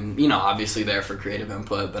 and I'm, obviously there for creative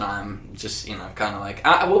input, but I'm just, kind of like,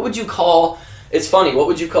 what would you call? It's funny. What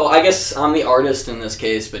would you call? I guess I'm the artist in this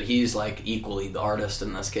case, but he's like equally the artist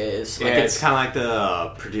in this case. Like, yeah, it's kind of like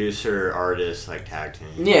the producer artist like tag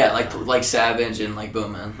team. Yeah, like Savage and like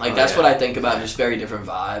Boomin'. Like that's what I think about. Just very different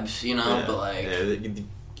vibes, Yeah. But like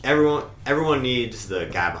everyone needs the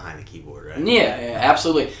guy behind the keyboard, right? Yeah,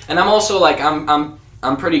 absolutely. And I'm also like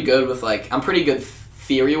I'm pretty good with I'm pretty good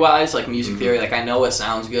theory wise, like music theory. Like I know what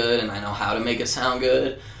sounds good and I know how to make it sound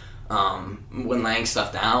good. When laying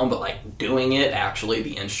stuff down, but like doing it actually,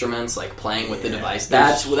 the instruments, like playing with the device,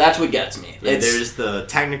 that's what gets me. There's the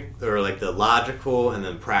technical or like the logical and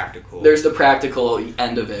then practical. There's the practical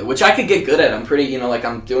end of it, which I could get good at. I'm pretty,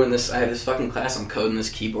 I'm doing this. I have this fucking class. I'm coding this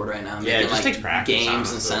keyboard right now. I'm it just takes practice.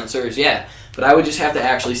 Games and sensors. Yeah, but I would just have to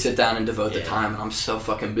actually sit down and devote the time. And I'm so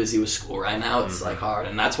fucking busy with school right now. It's like hard,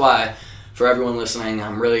 and that's why. For everyone listening,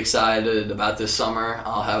 I'm really excited about this summer.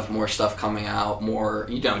 I'll have more stuff coming out, more,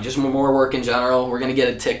 just more work in general. We're going to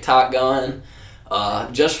get a TikTok going,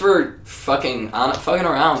 just for fucking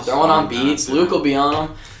around, throwing on beats. Luke will be on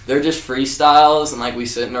them. They're just freestyles, and like we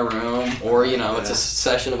sit in a room, or, it's a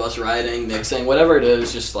session of us writing, mixing, whatever it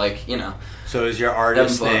is, just like, So is your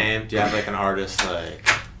artist name, do you have like an artist like...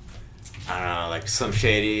 I don't know, like Slim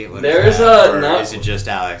Shady. There's is it just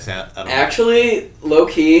Alex? Actually, low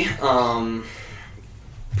key. Other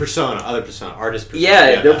persona, artist persona.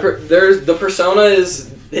 Yeah, there's the persona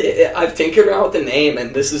is. I've tinkered around with the name,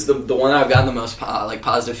 and this is the one I've gotten the most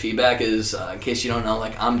positive feedback is. In case you don't know,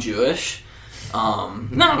 like I'm Jewish,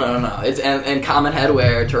 No. It's and common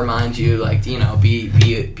headwear to remind you, like, you know,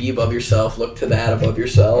 be above yourself. Look to that above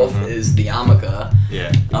yourself is the yarmulke.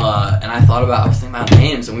 Yeah. And I was thinking about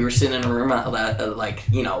names, and we were sitting in a room like,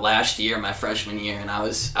 you know, last year, my freshman year, and I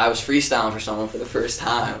was freestyling for someone for the first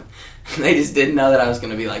time. And they just didn't know that I was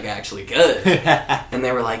gonna be like actually good, and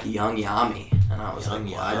they were like Young Yami, and I was Young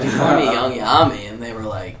like, why'd Yami. you call me Young Yami? And they were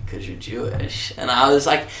like, 'cause you're Jewish, and I was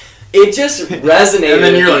like. It just resonated And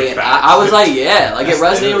then you're with me. like, I was like, yeah, like it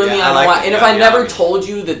resonated with me. Yeah, I don't I know like why. it. And if Young I never Yami. told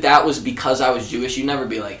you that was because I was Jewish, you'd never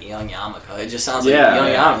be like Young Yarmulke. It just sounds like Yeah, Young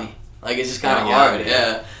yeah. Yami. Like it's just kind of Young hard. Yami,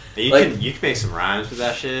 Yeah. You Like- can make some rhymes with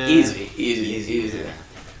that shit. Easy.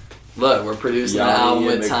 Look, we're producing the Yami album in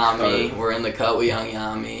with the Tommy. cut. We're in the cut with Young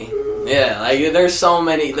Yami. Yeah, like there's so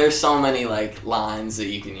many like lines that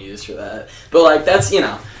you can use for that. But like that's, you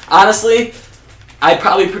know, honestly, I'd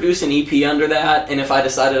probably produce an EP under that, and if I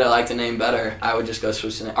decided I liked the name better, I would just go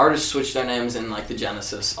switch the name. Artists switch their names in like the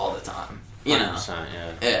Genesis all the time. You know. 100%,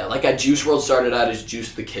 Yeah, like at Juice WRLD started out as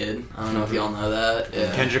Juice the Kid. I don't know if y'all know that.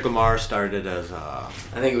 Yeah. Kendrick Lamar started as I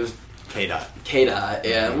think it was K-Dot. K-Dot,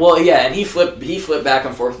 yeah. Well, yeah, and he flipped back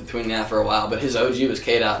and forth between that for a while, but his OG was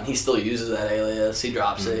K-Dot, and he still uses that alias. He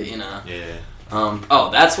drops it, you know. Yeah.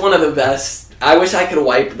 That's one of the best. I wish I could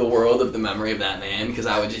wipe the world of the memory of that name, because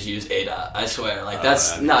I would just use A-Dot. I swear, like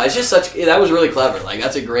it's just such. That was really clever. Like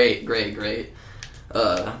that's a great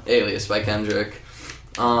alias by Kendrick.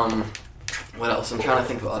 What else? I'm trying to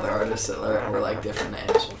think of other artists that were like different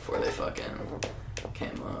names before they fucking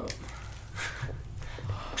came up.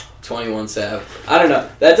 21 Savage. I don't know.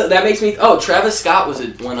 That makes me. Oh, Travis Scott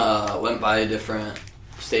went by a different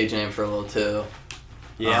stage name for a little too.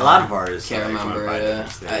 Yeah, a lot of artists. Can't remember.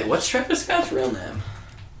 Yeah. What's Travis Scott's real name?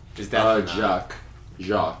 Is that Jacques.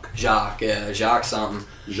 Jacques. Yeah, Jacques something.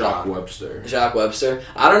 Jacques Webster. Jacques Webster.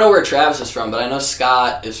 I don't know where Travis is from, but I know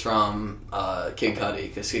Scott is from Kid Cudi,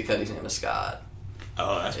 because Kid Cudi's name is Scott.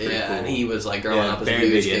 Oh, that's pretty cool. And he was like growing up as a very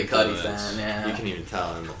huge big Kid Cudi influence. fan. Yeah. You can even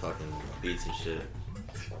tell in the fucking beats and shit.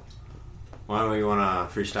 Why don't we want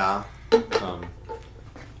to freestyle?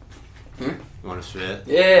 You want to spit?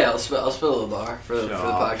 Yeah, I'll spit a little bar for the Show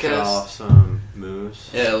podcast. off some moves.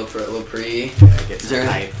 Yeah, a little pre. Yeah, get Is some there-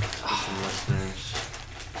 hype with some listeners.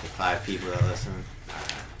 The 5 people that listen.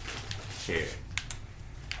 Alright. Here.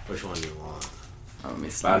 Which one do you want? Let me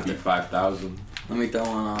That'd be 5,000. Let me throw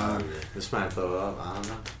one on. This might blow up. I don't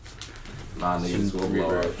know. Nah, niggas will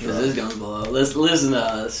blow up. This is gonna blow. Listen to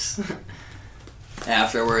us.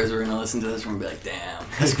 Afterwards, we're gonna listen to this and we're gonna be like, damn,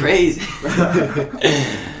 that's crazy.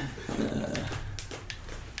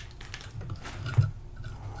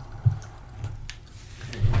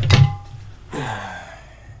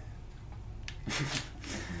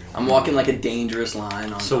 I'm walking like a dangerous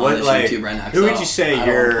line on, So on what, this like, YouTube right now. 'cause who would I don't- you say I don't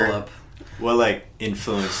you're- wanna pull up. What, like,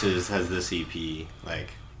 influences has this EP, like,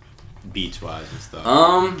 beats-wise and stuff?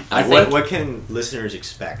 I Like, think what can listeners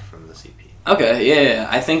expect from this EP? Okay, yeah.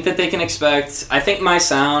 I think that they can expect. I think my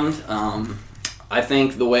sound. I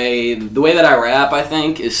think the way that I rap, I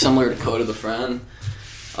think, is similar to Code of the Friend.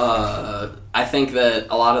 I think that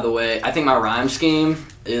a lot of the way. I think my rhyme scheme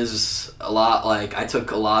is a lot like I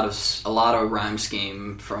took a lot of rhyme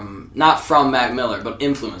scheme from not from Mac Miller, but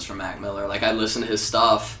influence from Mac Miller. Like I listened to his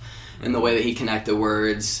stuff and the way that he connected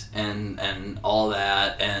words and all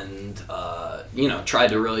that, and tried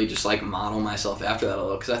to really just like model myself after that a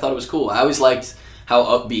little, because I thought it was cool. I always liked how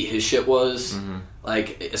upbeat his shit was,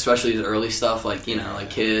 like especially his early stuff, like like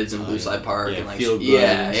Kids and Blue Slide Park, and like Feel Good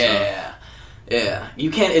yeah. and You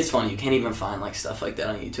can't. It's funny. You can't even find like stuff like that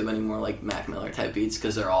on YouTube anymore, like Mac Miller type beats,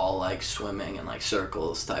 because they're all like swimming and like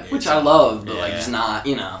circles type, which I love, but like just not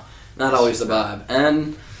not always the vibe.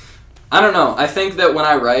 And I don't know. I think that when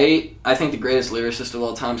I write, I think the greatest lyricist of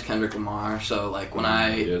all time is Kendrick Lamar. So like when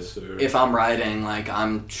if I'm writing, like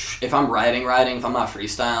if I'm writing, if I'm not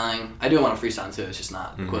freestyling, I do want to freestyle too. It's just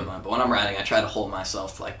not equivalent. But when I'm writing, I try to hold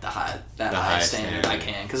myself to like the high standard I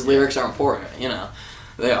can, because lyrics are important.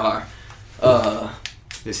 They are.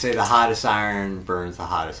 They say the hottest iron burns the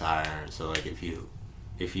hottest iron. So like if you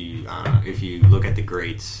look at the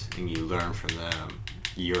greats and you learn from them,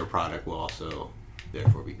 your product will also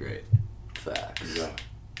therefore be great. Facts. Yeah.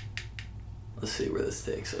 Let's see where this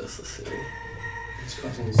takes us. Let's see.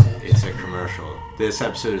 It's a commercial. This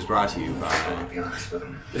episode is brought to you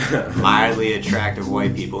by mildly attractive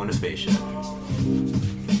white people in a spaceship.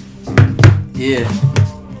 Yeah.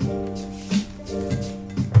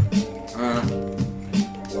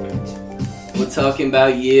 We're talking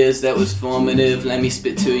about years that was formative. Let me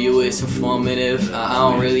spit to you, it's informative. I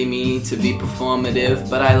don't really mean to be performative,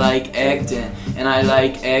 but I like acting, and and I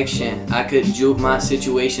like action. I could juke my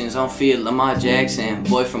situations on field Lamar Jackson,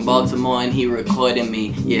 boy from Baltimore, and he recorded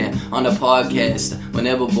me, yeah, on the podcast.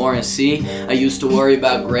 Whenever boring, see, I used to worry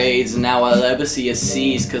about grades, and now I'll ever see a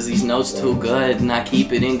C's, cause these notes too good, and I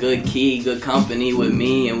keep it in good key, good company with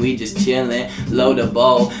me, and we just chillin', load a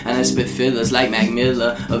bowl, and I spit fillers like Mac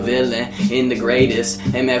Miller, a villain in the greatest,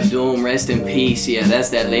 MF Doom, rest in peace, yeah, that's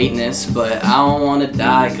that lateness, but I don't wanna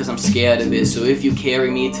die, cause I'm scared of it, so if you carry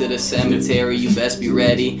me to the cemetery, you best be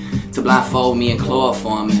ready to blindfold me and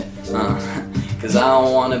chloroform it, cause I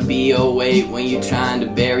don't wanna be awake when you trying to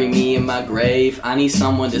bury me in my grave. I need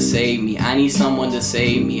someone to save me, I need someone to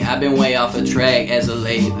save me. I've been way off a track as of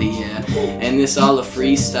lately, yeah. And this all a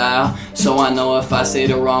freestyle, so I know if I say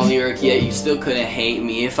the wrong lyric, yeah, you still couldn't hate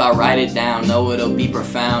me. If I write it down, know it'll be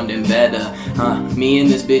profound and better. Me and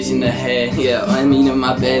this bitch in the head, yeah, I mean in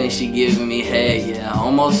my bed and she giving me head, yeah.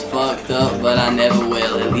 Almost fucked up, but I never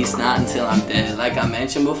will, at least not until I'm dead. Like I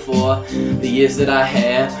mentioned before, the years that I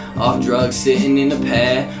had off drugs sitting in the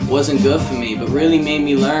pad wasn't good for me, but really made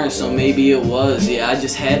me learn, so maybe it was, yeah. I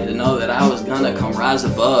just had to know that I was gonna come rise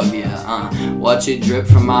above, yeah. Watch it drip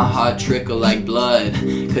from my heart, trickle like blood,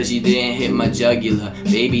 cause you didn't hit my jugular,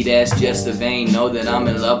 baby, that's just a vein. Know that I'm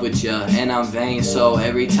in love with ya, and I'm vain, so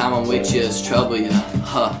every time I'm with ya, it's trouble,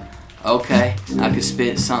 yeah. Okay, I could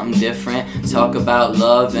spit something different, talk about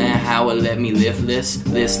love and how it let me live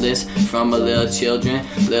listless from a little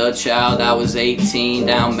child. I was 18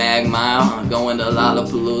 down Mag Mile, going to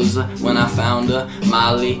Lollapalooza when I found her,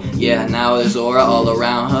 Molly, yeah, now there's aura all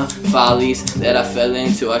around her, follies that I fell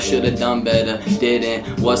into, I should've done better,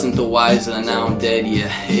 didn't, wasn't the wiser, now I'm dead,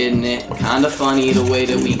 yeah, isn't it kinda funny the way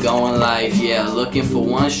that we go in life, yeah, looking for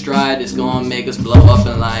one stride that's gonna make us blow up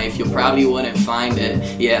in life, you probably wouldn't find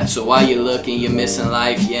it, yeah, so while you're looking, you're missing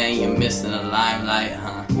life, yeah, and you're missing the limelight,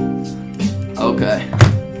 Okay.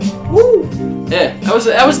 Woo! Yeah,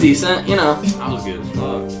 that was decent, you know. That was good as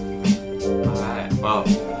fuck. Alright, well,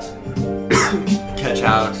 catch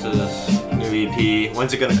Alex's new EP.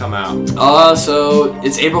 When's it gonna come out? So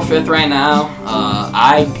it's April 5th right now.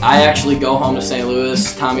 I actually go home to St.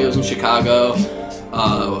 Louis. Tommy was in Chicago.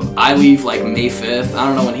 I leave like May 5th. I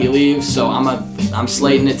don't know when he leaves, so I'm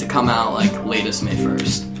slating it to come out like latest May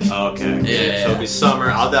 1st. Okay. Yeah. So it'll be summer.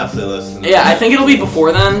 I'll definitely listen. Yeah, I think it'll be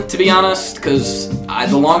before then, to be honest, because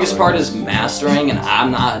the longest part is mastering, and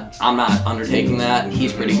I'm not undertaking that, and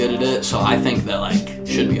he's pretty good at it. So I think that like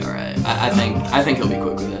should be all right. I think he'll be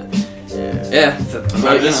quick with it. Yeah.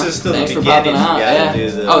 But, this is still thanks the for popping beginning. out.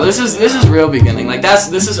 Yeah. Oh, this is real beginning. Like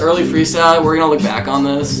this is early freestyle. We're gonna look back on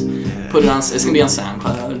this, put it on. It's gonna be on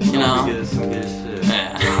SoundCloud. You know. Some good shit.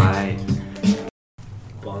 Yeah. Alright.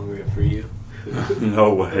 Long rip for you.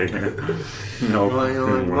 No way. No.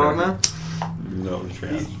 man? No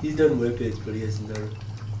chance. He's done whippets, but he hasn't done.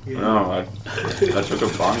 No, I took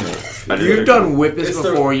a bong rip. You've done whippets It's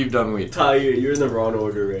before, you've done weed. Ty, you're in the wrong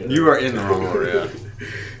order right now. You are in the wrong order, yeah.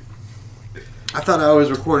 I thought I was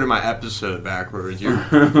recording my episode backwards. You're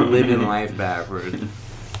living life backwards.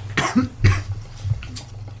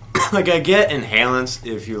 Like, I get inhalants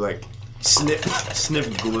if you, like, sniff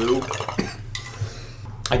glue.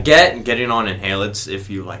 I get getting on inhalants if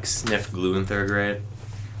you, like, sniff glue in 3rd grade.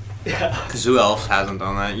 Yeah. Because who else hasn't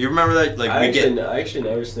done that? You remember that? Like, I actually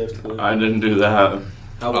never sniffed glue. I didn't do that.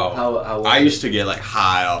 How was I it? used to get, like,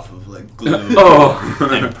 high off of, like, glue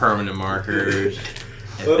and permanent markers.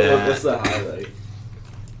 What's the highlight?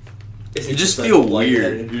 You just feel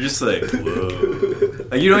weird. You're just like, whoa.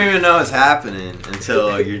 Like, you don't even know what's happening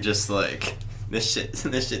until you're just like, this shit's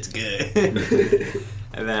good.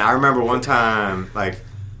 And then I remember one time, like,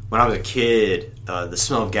 when I was a kid, the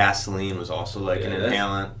smell of gasoline was also like an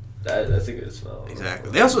inhalant. That's a good smell.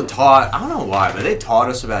 Exactly. They also taught, I don't know why, but they taught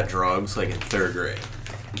us about drugs like in 3rd grade.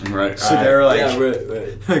 Right. So they were like,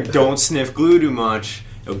 right. like, don't sniff glue too much.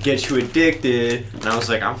 It'll get you addicted. And I was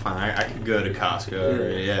like, I'm fine. I could go to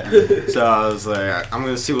Costco. Yeah. So I was like, I'm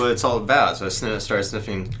going to see what it's all about. So I started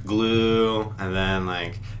sniffing glue. And then,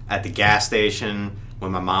 like, at the gas station,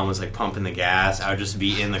 when my mom was, like, pumping the gas, I would just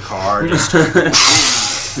be in the car, just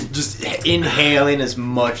inhaling as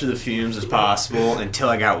much of the fumes as possible until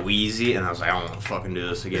I got wheezy. And I was like, I don't want to fucking do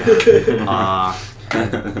this again.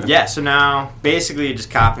 Yeah, so now, basically,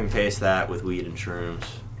 just copy and paste that with weed and shrooms.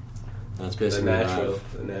 That's basically the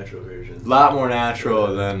natural version. A lot more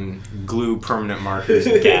natural than glue, permanent markers,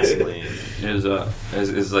 and gasoline. His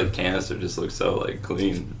like canister just looks so like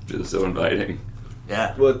clean, just so inviting.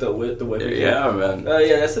 Yeah. What the whippet? Yeah, man.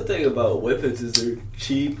 Yeah, that's the thing about whippets is they're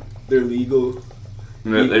cheap, they're legal.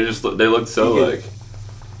 They look so like.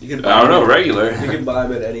 You can I don't know, regular. You can buy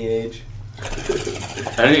them at any age.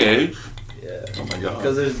 Any age? Yeah. Oh my god.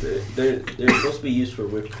 Because they're supposed to be used for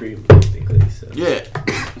whipped cream, technically. So. Yeah.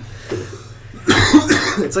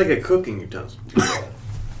 It's like a cooking utensil.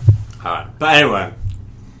 Alright, but anyway,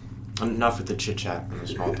 enough with the chit chat and the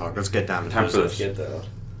small talk. Let's get down to Time for business. Get that.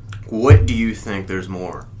 What do you think there's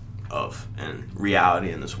more of in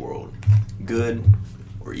reality in this world? Good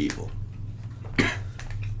or evil?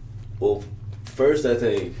 Well, first I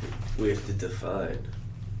think we have to define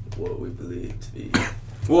what we believe to be.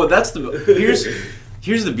 Well,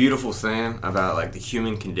 here's the beautiful thing about like the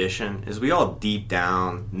human condition is we all deep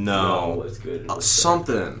down know what's good. And what's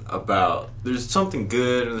something about there's something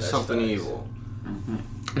good and there's That's something facts. evil.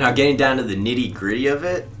 Now, getting down to the nitty gritty of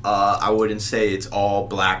it, I wouldn't say it's all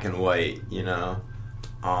black and white. You know,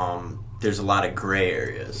 there's a lot of gray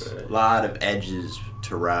areas, Right. a lot of edges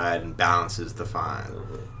to ride and balances to find.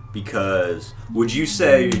 Because would you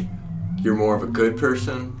say you're more of a good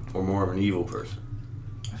person or more of an evil person?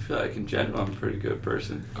 I feel like in general I'm a pretty good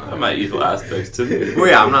person. I have my evil aspects too. Well,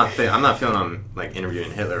 yeah, I'm not feeling I'm like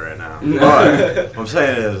interviewing Hitler right now. But what I'm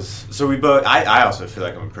saying is, so we both. I also feel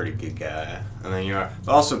like I'm a pretty good guy, and then you are.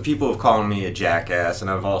 But also, people have called me a jackass, and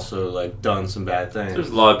I've also like done some bad things. There's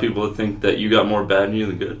a lot of people that think that you got more bad in you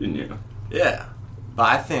than good in you. Yeah, but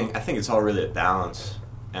I think it's all really a balance,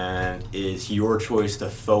 and it's your choice to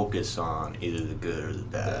focus on either the good or the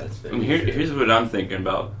bad. I mean, here's what I'm thinking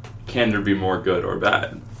about. Can there be more good or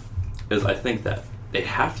bad? Is I think that they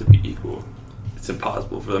have to be equal. It's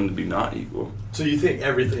impossible for them to be not equal. So you think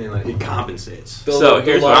everything like it compensates? So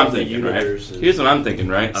here's what law I'm of the thinking, right? universe is- Here's what I'm thinking,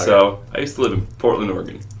 right? Okay. So I used to live in Portland,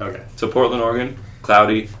 Oregon. Okay. So Portland, Oregon,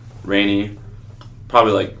 cloudy, rainy,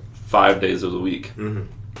 probably like 5 days of the week. Mm-hmm.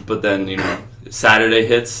 But then, you know, Saturday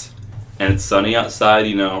hits and it's sunny outside,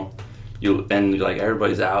 you know, you're like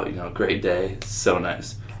everybody's out, you know, great day, so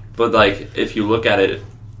nice. But like if you look at it,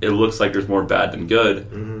 it looks like there's more bad than good,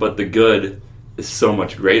 Mhm. but the good is so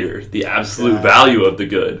much greater. The absolute Yeah. value of the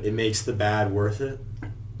good. It makes the bad worth it.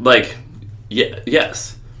 Like, yeah,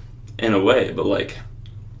 yes, in a way, but like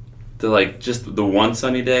just the one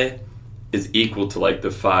sunny day is equal to like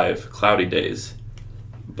the 5 cloudy days.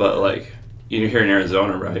 But like you're here in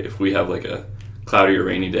Arizona, right? If we have like a cloudy or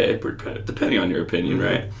rainy day, depending on your opinion,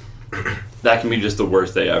 right? That can be just the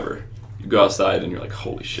worst day ever. You go outside and you're like,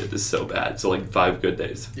 holy shit, this is so bad. So like 5 good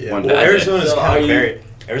days, one well, bad Arizona's So kind are of you- very.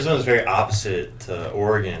 Arizona's very opposite to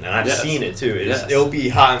Oregon, and I've Yes. seen it too. Yes. It'll be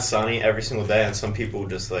hot and sunny every single day, and some people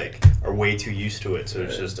just like are way too used to it, so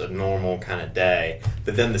it's just a normal kind of day.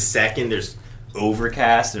 But then the second there's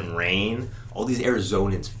overcast and rain, all these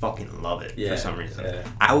Arizonans fucking love it Yeah, for some reason. yeah.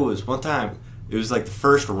 I was one time. It was like the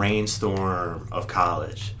first rainstorm of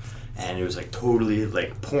college, and it was like totally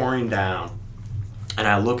like pouring down. And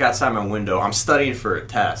I look outside my window. I'm studying for a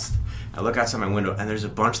test. I look outside my window, and there's a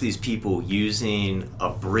bunch of these people using a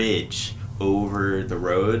bridge over the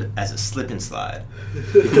road as a slip and slide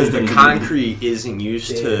because the concrete isn't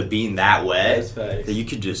used to being that wet That's facts. that you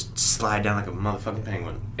could just slide down like a motherfucking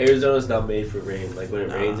penguin. Arizona's not made for rain. Like when it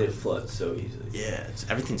Nah. rains, it floods so easily. Yeah,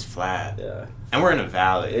 everything's flat, Yeah. and we're in a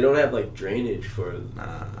valley. They don't have like drainage for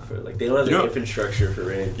like they don't have You the know- infrastructure for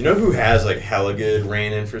rain. You know who has like hella good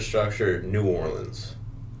rain infrastructure? New Orleans.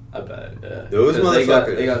 I bet. Yeah. Those 'Cause they got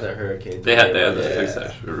motherfuckers. their hurricanes. They had to Yeah. fix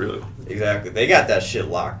that shit, really. Exactly. They got that shit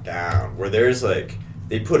locked down. Where there's like,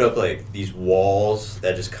 they put up like these walls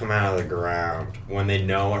that just come out of the ground when they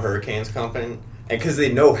know a hurricane's coming. And because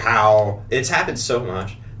they know how, it's happened so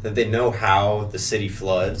much that they know how the city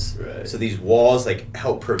floods. Right. So these walls like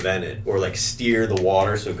help prevent it or like steer the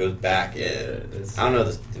water so it goes back in. that's- I don't know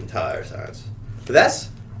the entire science. But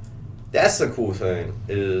that's the cool thing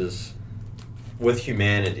is with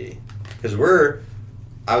humanity. Because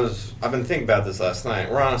I've been thinking about this last night.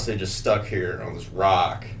 We're honestly just stuck here on this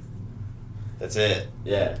rock. That's it.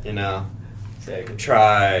 Yeah. You know? Exactly.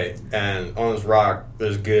 Try, and on this rock,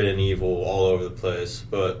 there's good and evil all over the place.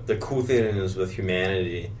 But the cool thing is with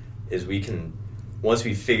humanity is we can, once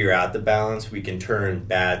we figure out the balance, we can turn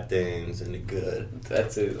bad things into good.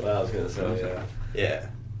 That's it. What I was gonna say. Yeah. Yeah.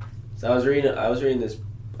 So I was reading this.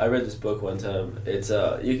 I read this book one time. It's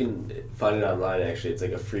you can find it online actually. It's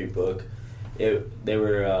like a free book. There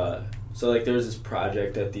was this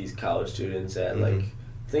project that these college students at like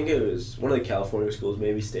I think it was one of the California schools,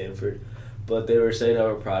 maybe Stanford, but they were setting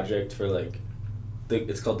up a project for like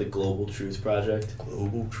it's called the Global Truth Project.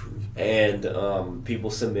 Global truth. And people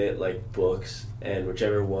submit like books, and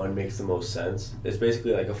whichever one makes the most sense. It's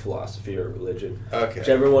basically like a philosophy or a religion. Okay.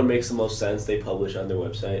 Whichever one makes the most sense, they publish on their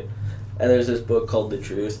website. And there's this book called The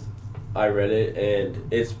Truth. I read it,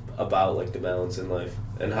 and it's about like the balance in life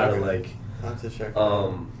and how to Okay. like I'll have to check it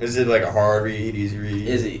out. Is it like a hard read, easy read?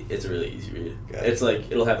 It's a really easy read. Gotcha. It's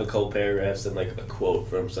like it'll have a couple paragraphs and like a quote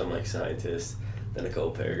from some like scientist, then a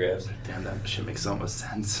couple paragraphs. Damn, that shit makes so much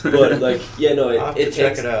sense. But like, yeah, no, I'll have to it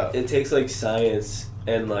check takes it out. it takes like science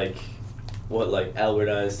and like what like Albert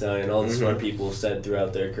Einstein and all the smart people said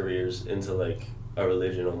throughout their careers into like a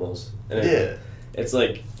religion almost. And it's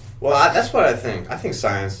like, well, that's what I think. I think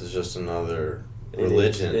science is just another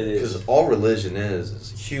religion. It is. Because all religion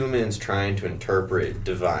is humans trying to interpret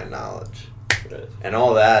divine knowledge. Right. And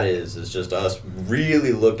all that is just us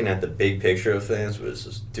really looking at the big picture of things. But it's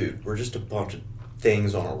just, dude, we're just a bunch of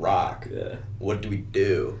things on a rock. Yeah. What do we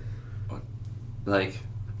do? Like,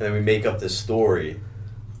 And then we make up this story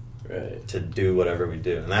Right. to do whatever we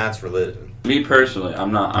do. And that's religion. me personally,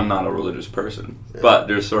 I'm not a religious person, Yeah. but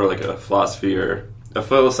there's sort of like a philosophy or a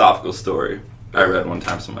philosophical story I read one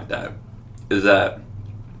time, something like that. Is that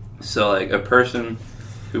so? Like a person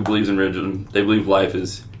who believes in religion, they believe life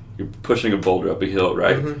is you're pushing a boulder up a hill,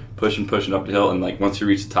 right? Pushing up the hill, and like once you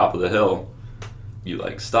reach the top of the hill, you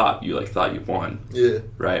like stop. You like thought you won, Yeah.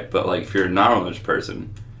 right? But like if you're a non-religious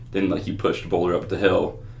person, then like you push the boulder up the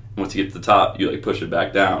hill, and once you get to the top, you like push it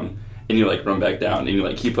back down, and you like run back down, and you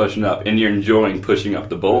like keep pushing up, and you're enjoying pushing up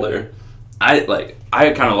the boulder. I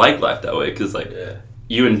kind of like life that way because like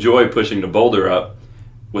you enjoy pushing the boulder up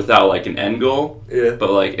without like an end goal. Yeah. But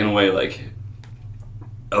like in a way like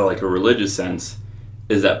a religious sense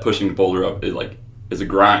is that pushing the boulder up is a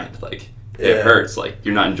grind. Like it hurts. Like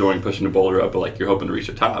you're not enjoying pushing the boulder up, but like you're hoping to reach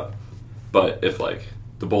the top. But if like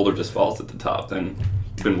the boulder just falls at the top, then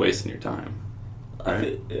you've been wasting your time.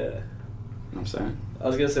 Right? Yeah. You know what I'm saying? I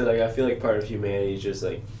was gonna say like I feel like part of humanity is just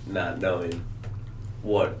like not knowing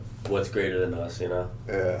what's greater than us, you know?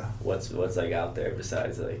 Yeah. What's like out there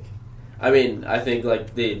besides like I mean, I think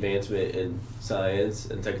like the advancement in science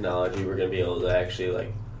and technology we're gonna be able to actually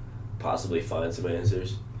like possibly find some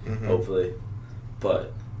answers, hopefully.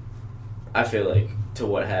 But I feel like to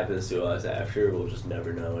what happens to us after we'll just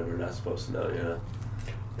never know and we're not supposed to know, you know?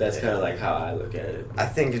 That's kinda like how I look at it. I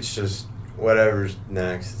think it's just whatever's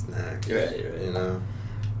next is next. Right. You know?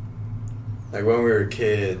 Like when we were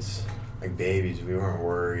kids, like babies, we weren't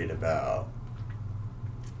worried about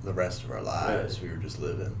the rest of our lives. Right. We were just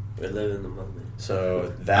living. We're living the moment. So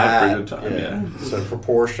Have that, a good time, yeah. So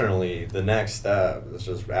proportionally, the next step is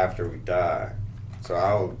just after we die. So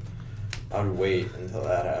I would wait until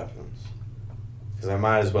that happens. Because I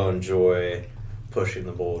might as well enjoy pushing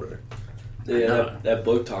the boulder. Yeah, that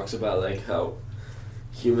book talks about like how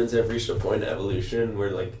humans have reached a point in evolution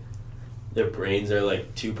where like their brains are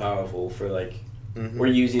like too powerful for like we're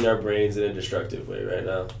using our brains in a destructive way right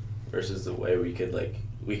now versus the way we could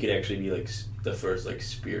actually be like the first like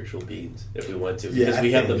spiritual beings if we want to because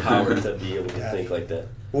we have the power to be able to think like that.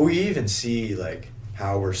 Well, we even see like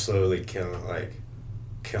how we're slowly killing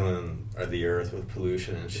the earth with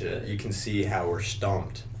pollution and shit. You can see how we're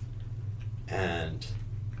stumped, and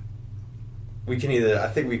I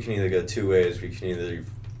think we can either go two ways. We can either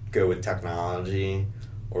go with technology,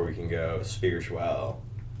 or we can go spirituality.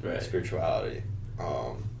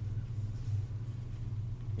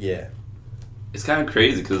 Yeah. It's kind of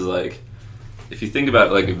crazy because like if you think about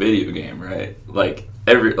it like a video game, right? Like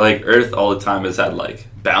Earth all the time has had like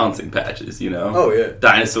balancing patches, you know? Oh yeah.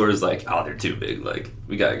 Dinosaurs like they're too big, like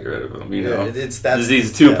we gotta get rid of them, you know?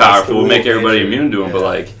 Disease is too that's powerful, the we'll make rule of everybody nature. immune to them. Yeah. But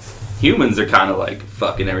like humans are kind of like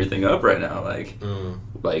fucking everything up right now.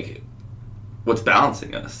 Like what's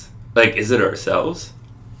balancing us? Like is it ourselves?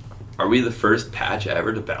 Are we the first patch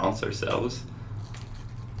ever to balance ourselves?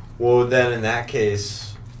 Well, then in that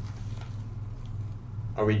case,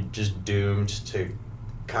 are we just doomed to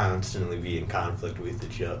constantly be in conflict with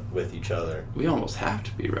each other? We almost have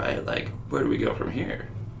to be, right? Like, where do we go from here?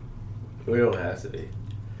 We don't have to be.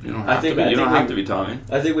 You don't have to be. You don't have to be, Tommy.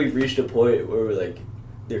 I think we've reached a point where we're like,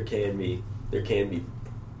 there can be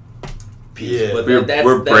peace. Yeah. But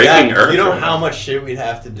We're breaking Earth. You know right how now. much shit we'd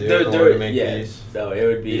have to do in order to make peace? No, it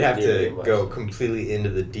would be. You'd have nearly to much. go completely into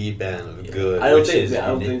the deep end of good. I don't which think- is I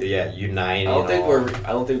don't think- uniting. I don't think all.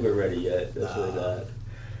 we're ready yet. That's really not.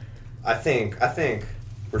 I think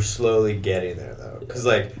we're slowly getting there though, because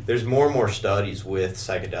like there's more and more studies with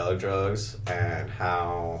psychedelic drugs and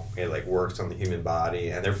how it like works on the human body,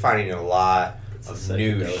 and they're finding a lot of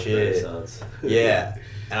new shit. Yeah,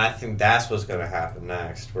 and I think that's what's gonna happen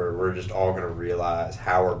next, where we're just all gonna realize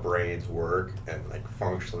how our brains work and like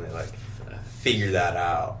functionally like figure that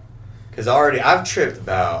out. Because I've tripped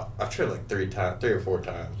like 3 or 4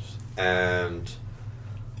 times, and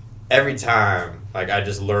every time, like, I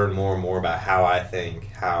just learn more and more about how I think,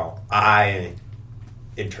 how I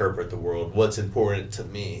interpret the world, what's important to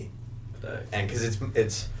me. And because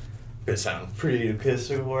it's gonna sound pretty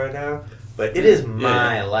egotistical right now, but it is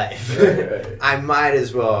my life. Right. I might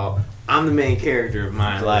as well. I'm the main character of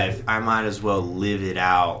my life. I might as well live it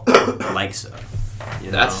out like so.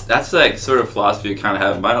 You know? That's like sort of philosophy I kind of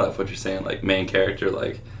have in my life. What you're saying, like main character.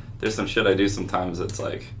 Like, there's some shit I do sometimes that's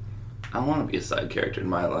like, I want to be a side character in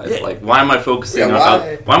my life. Yeah. Like, why am I focusing on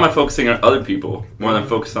why am I focusing on other people more than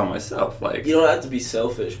focusing on myself? Like, You don't have to be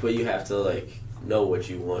selfish, but you have to like know what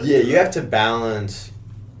you want. Yeah, you have to balance.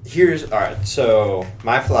 Alright, so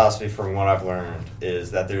my philosophy from what I've learned is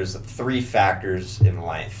that there's 3 factors in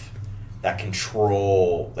life that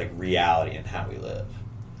control like reality and how we live.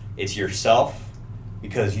 It's yourself,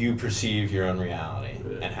 because you perceive your own reality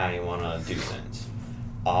and how you want to do things.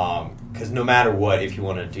 Because no matter what, if you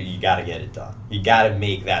want to do, you got to get it done. You got to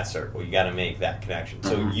make that circle. You got to make that connection.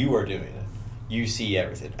 So you are doing it. You see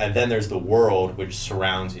everything. And then there's the world which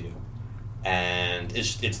surrounds you. And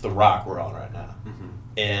it's the rock we're on right now. Mm-hmm.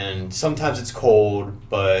 And sometimes it's cold,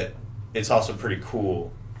 but it's also pretty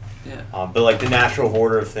cool. yeah. But like the natural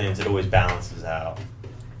order of things, it always balances out.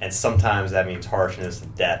 And sometimes that means harshness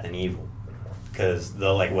and death and evil. Because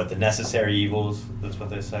the necessary evils, that's what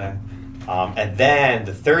they say. And then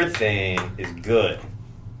the third thing is good,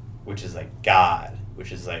 which is like God,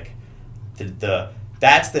 which is like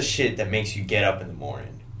that's the shit that makes you get up in the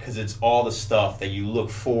morning. Because it's all the stuff that you look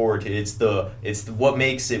forward to. It's what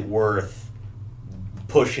makes it worth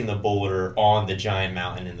pushing the boulder on the giant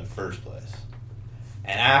mountain in the first place.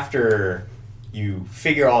 And after you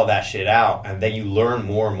figure all that shit out, and then you learn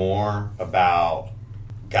more and more about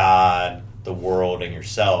God, the world, and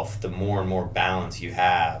yourself, the more and more balance you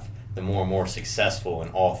have, the more and more successful in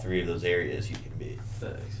all 3 of those areas you can be.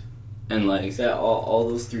 Thanks. And like, It's that all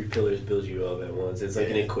those 3 pillars build you up at once. It's like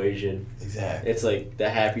an Yeah. equation. Exactly. It's like the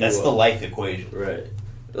happier That's you the are. life equation. Right.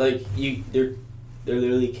 Like they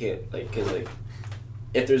literally can't like, because like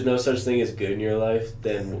if there's no such thing as good in your life,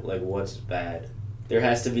 then like what's bad? There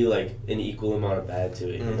has to be like an equal amount of bad to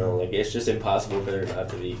it. You know, like it's just impossible for there not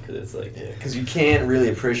to be, because it's like Because you can't really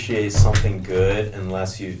appreciate something good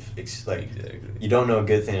unless you don't know a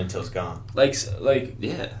good thing until it's gone. like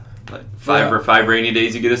yeah. Like 5 rainy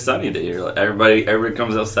days, you get a sunny day. You're like, everybody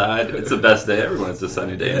comes outside. It's the best day ever when it's a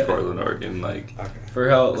sunny day in Portland, Oregon. Like, for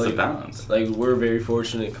how it's like a balance. like we're very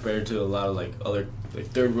fortunate compared to a lot of like other like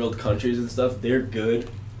third world countries and stuff. Their good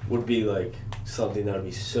would be like something that would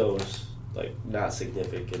be so like not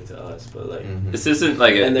significant to us, but like This isn't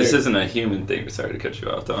like And this they're- isn't a human thing. Sorry to cut you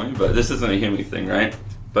off, Tommy, but this isn't a human thing, right?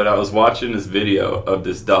 But I was watching this video of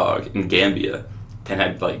this dog in Gambia and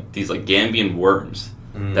had like these like Gambian worms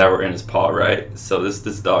that were in his paw, right? So this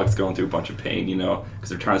dog's going through a bunch of pain, you know, because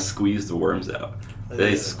they're trying to squeeze the worms out.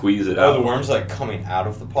 They squeeze it out. Oh, the worms like coming out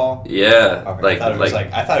of the paw? Yeah, Okay, I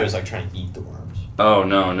thought it was like trying to eat the worms. Oh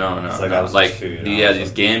no! It's like that was just food. Yeah,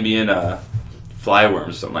 these Gambian fly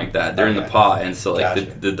worms, something like that. They're in the Okay. paw, and so like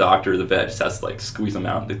Gotcha. the doctor or the vet just has to like squeeze them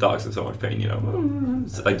out. The dog's in so much pain, you know,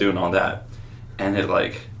 it's like doing all that, and it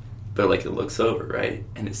like, but like it looks over, right,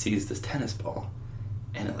 and it sees this tennis ball,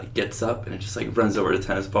 and it like gets up and it just like runs over the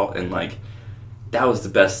tennis ball, and like that was the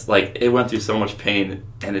best. Like it went through so much pain,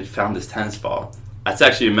 and it found this tennis ball. That's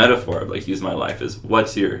actually a metaphor of like use my life is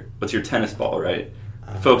what's your tennis ball, right?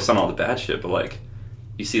 Focus on all the bad shit, but like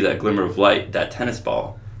you see that glimmer of light, that tennis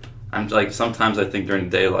ball. I'm like sometimes I think during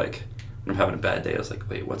the day, like when I'm having a bad day, I was like,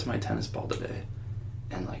 wait, what's my tennis ball today?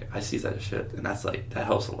 And like I see that shit, and that's like that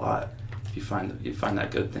helps a lot. If you find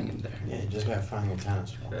that good thing in there. Yeah, you just gotta find your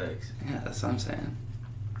tennis ball. Yeah, that's what I'm saying.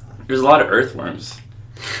 There's a lot of earthworms,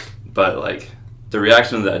 but like the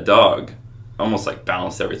reaction of that dog almost like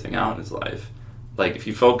balanced everything out in his life. Like if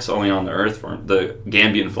you focus only on the earthworm, the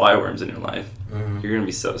Gambian flyworms in your life, you're gonna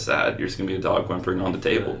be so sad. You're just gonna be a dog whimpering on the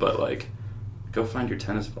table. But like, go find your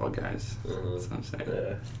tennis ball, guys. That's what I'm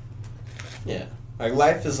saying. Yeah, like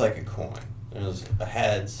life is like a coin. There's a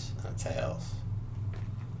heads and a tails,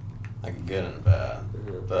 like a good and a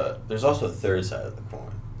bad. But there's also a third side of the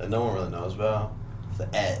coin that no one really knows about.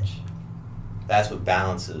 The edge. That's what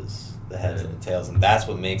balances the heads and the tails, and that's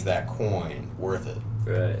what makes that coin worth it.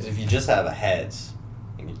 right. 'Cause if you just have a heads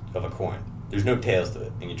of a coin, there's no tails to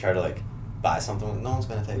it, and you try to like buy something, no one's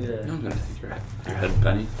gonna take it. No one's gonna take your head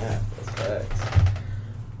penny. Yeah, That's facts.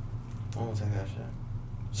 no one will take that shit.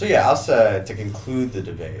 So yeah, I'll say to conclude the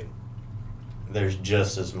debate, there's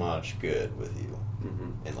just as much good with you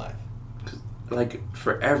in life. Like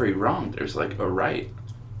for every wrong, there's like a right.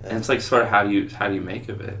 And it's like sort of how do you make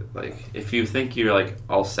of it? Like if you think you're like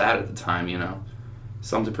all sad at the time, you know,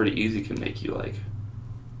 something pretty easy can make you like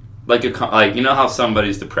you know how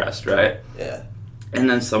somebody's depressed, right? Yeah. And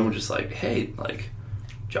then someone just like, hey, like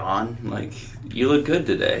John, like you look good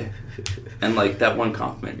today. and like that one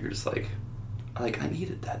compliment, you're just like I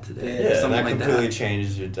needed that today. Yeah, Something that like completely that.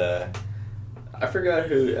 changes your day. I forgot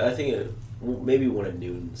who. I think maybe one of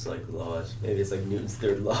Newton's like laws. Maybe it's like Newton's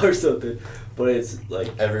third law or something. But it's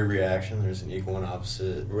like Every reaction, there's an equal and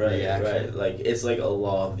opposite right. reaction. Like it's like a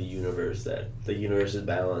law of the universe that the universe is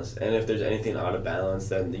balanced, and if there's anything out of balance,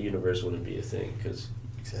 then the universe wouldn't be a thing because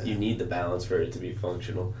Exactly. you need the balance for it to be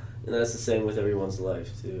functional. And that's the same with everyone's life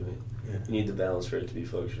too. Yeah. You need the balance for it to be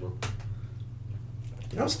functional.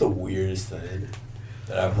 You know what's the weirdest thing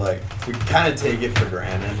that I've like, we kind of take it for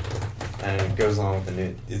granted, and it goes along with the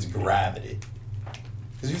new, is gravity.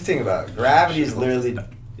 Because you think about it, gravity is literally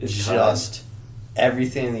It's just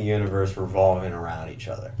everything in the universe revolving around each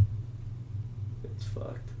other. It's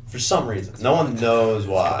fucked. For some reason. No one knows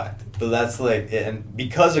why. But that's like, and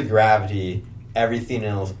because of gravity, everything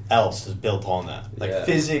else is built on that. Like Yeah.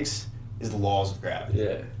 physics is the laws of gravity.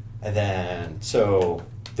 Yeah. And then, so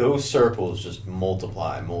those circles just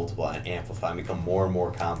multiply, and amplify, and become more and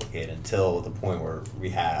more complicated until the point where we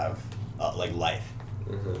have, like, life.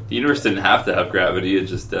 Mm-hmm. The universe didn't have to have gravity; it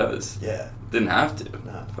just does. Yeah. Didn't have to.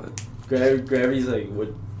 No. But Gravity's like what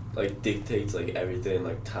like dictates like everything,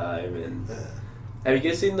 like time and. Have you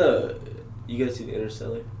guys seen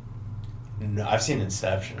Interstellar? No, I've seen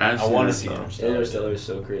Inception. I've I seen want to see Interstellar. Interstellar. Interstellar is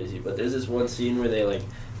so crazy, but there's this one scene where they like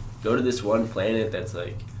go to this one planet that's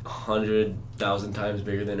like 100,000 times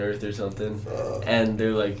bigger than Earth or something, Fuck. and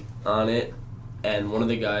they're like on it, and one of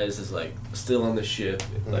the guys is like still on the ship,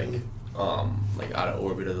 like out of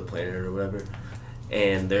orbit of the planet or whatever,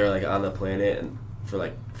 and they're like on the planet and for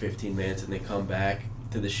like 15 minutes, and they come back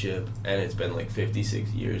to the ship, and it's been like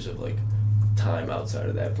 56 years of like time outside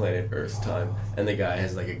of that planet, Earth's time, and the guy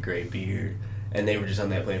has like a gray beard, and they were just on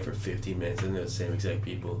that planet for 15 minutes, and they're the same exact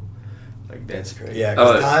people. Like that's crazy. Yeah,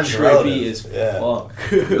 Oh, because it's time's trippy relative. as Yeah.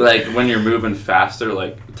 fuck. like when you're moving faster,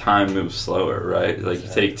 like time moves slower, right? Like you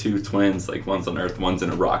Yeah. take two twins, like one's on Earth, one's in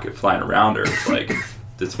a rocket flying around Earth. Like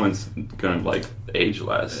the twins gonna like age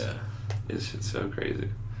less. Yeah. It's so crazy.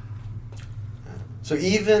 So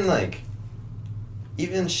even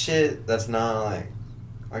shit that's not like,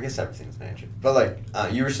 I guess everything's nature. But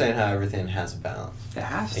like, you were saying how everything has a balance. It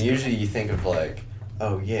has And usually you think of like,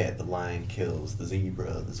 oh yeah, the lion kills the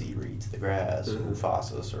zebra eats the grass, Mhm.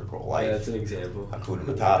 Mufasa, circle of life. Yeah, that's an example. Hakuna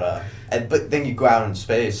Matata. But then you go out in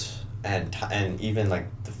space and even like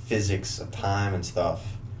the physics of time and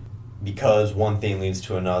stuff, because one thing leads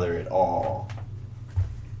to another, it all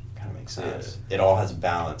kind of makes sense. It all has a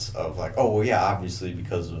balance of like, oh well, yeah, obviously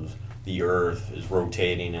because of the Earth is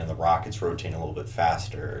rotating and the rocket's rotating a little bit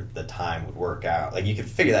faster, the time would work out. Like you could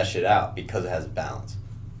figure that shit out because it has a balance.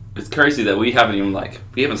 It's crazy that we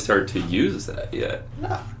haven't started to use that yet.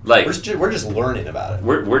 Nah. Like We're just learning about it.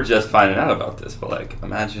 we're just finding out about this, but like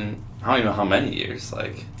imagine, I don't even know how many years.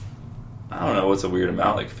 Like I don't know what's a weird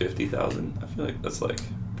amount, like 50,000. I feel like that's like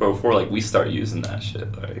before like we start using that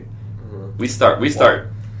shit. Like we start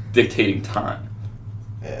dictating time.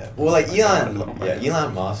 Yeah. Well, like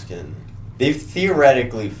Elon Musk, and they've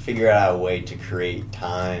theoretically figured out a way to create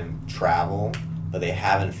time travel, but they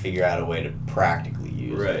haven't figured out a way to practically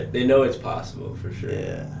use it. Right. They know it's possible for sure.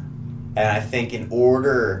 Yeah. And I think in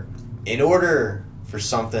order for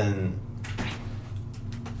something,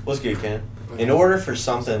 what's good, Ken? In order for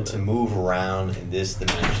something to move around in this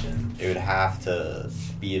dimension, it would have to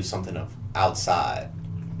be of something of outside.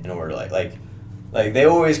 In order, like they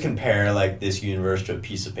always compare like this universe to a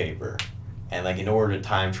piece of paper, and like in order to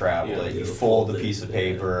time travel, Yeah, like you you fold fold the it, piece of yeah.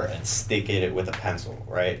 paper and stick it with a pencil,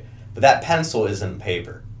 right? But that pencil isn't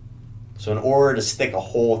paper. So in order to stick a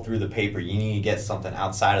hole through the paper, you need to get something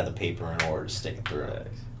outside of the paper in order to stick it through. And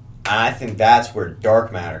I think that's where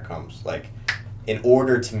dark matter comes. Like, in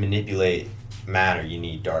order to manipulate matter, you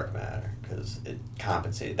need dark matter because it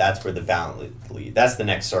compensates. That's where the balance leads. That's the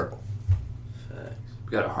next circle.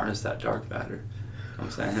 We gotta harness that dark matter. You know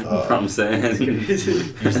what I'm saying. Oh. I'm saying.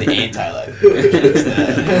 Use the anti-life.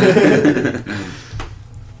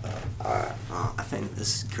 Alright. I think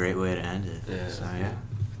this is a great way to end it. Yeah. So, yeah.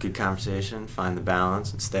 Good conversation. Find the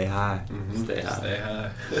balance and stay high. Mm-hmm. Stay high. Stay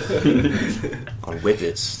high. On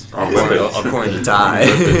whippets. On whippets. According to Ty.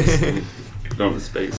 Going to space.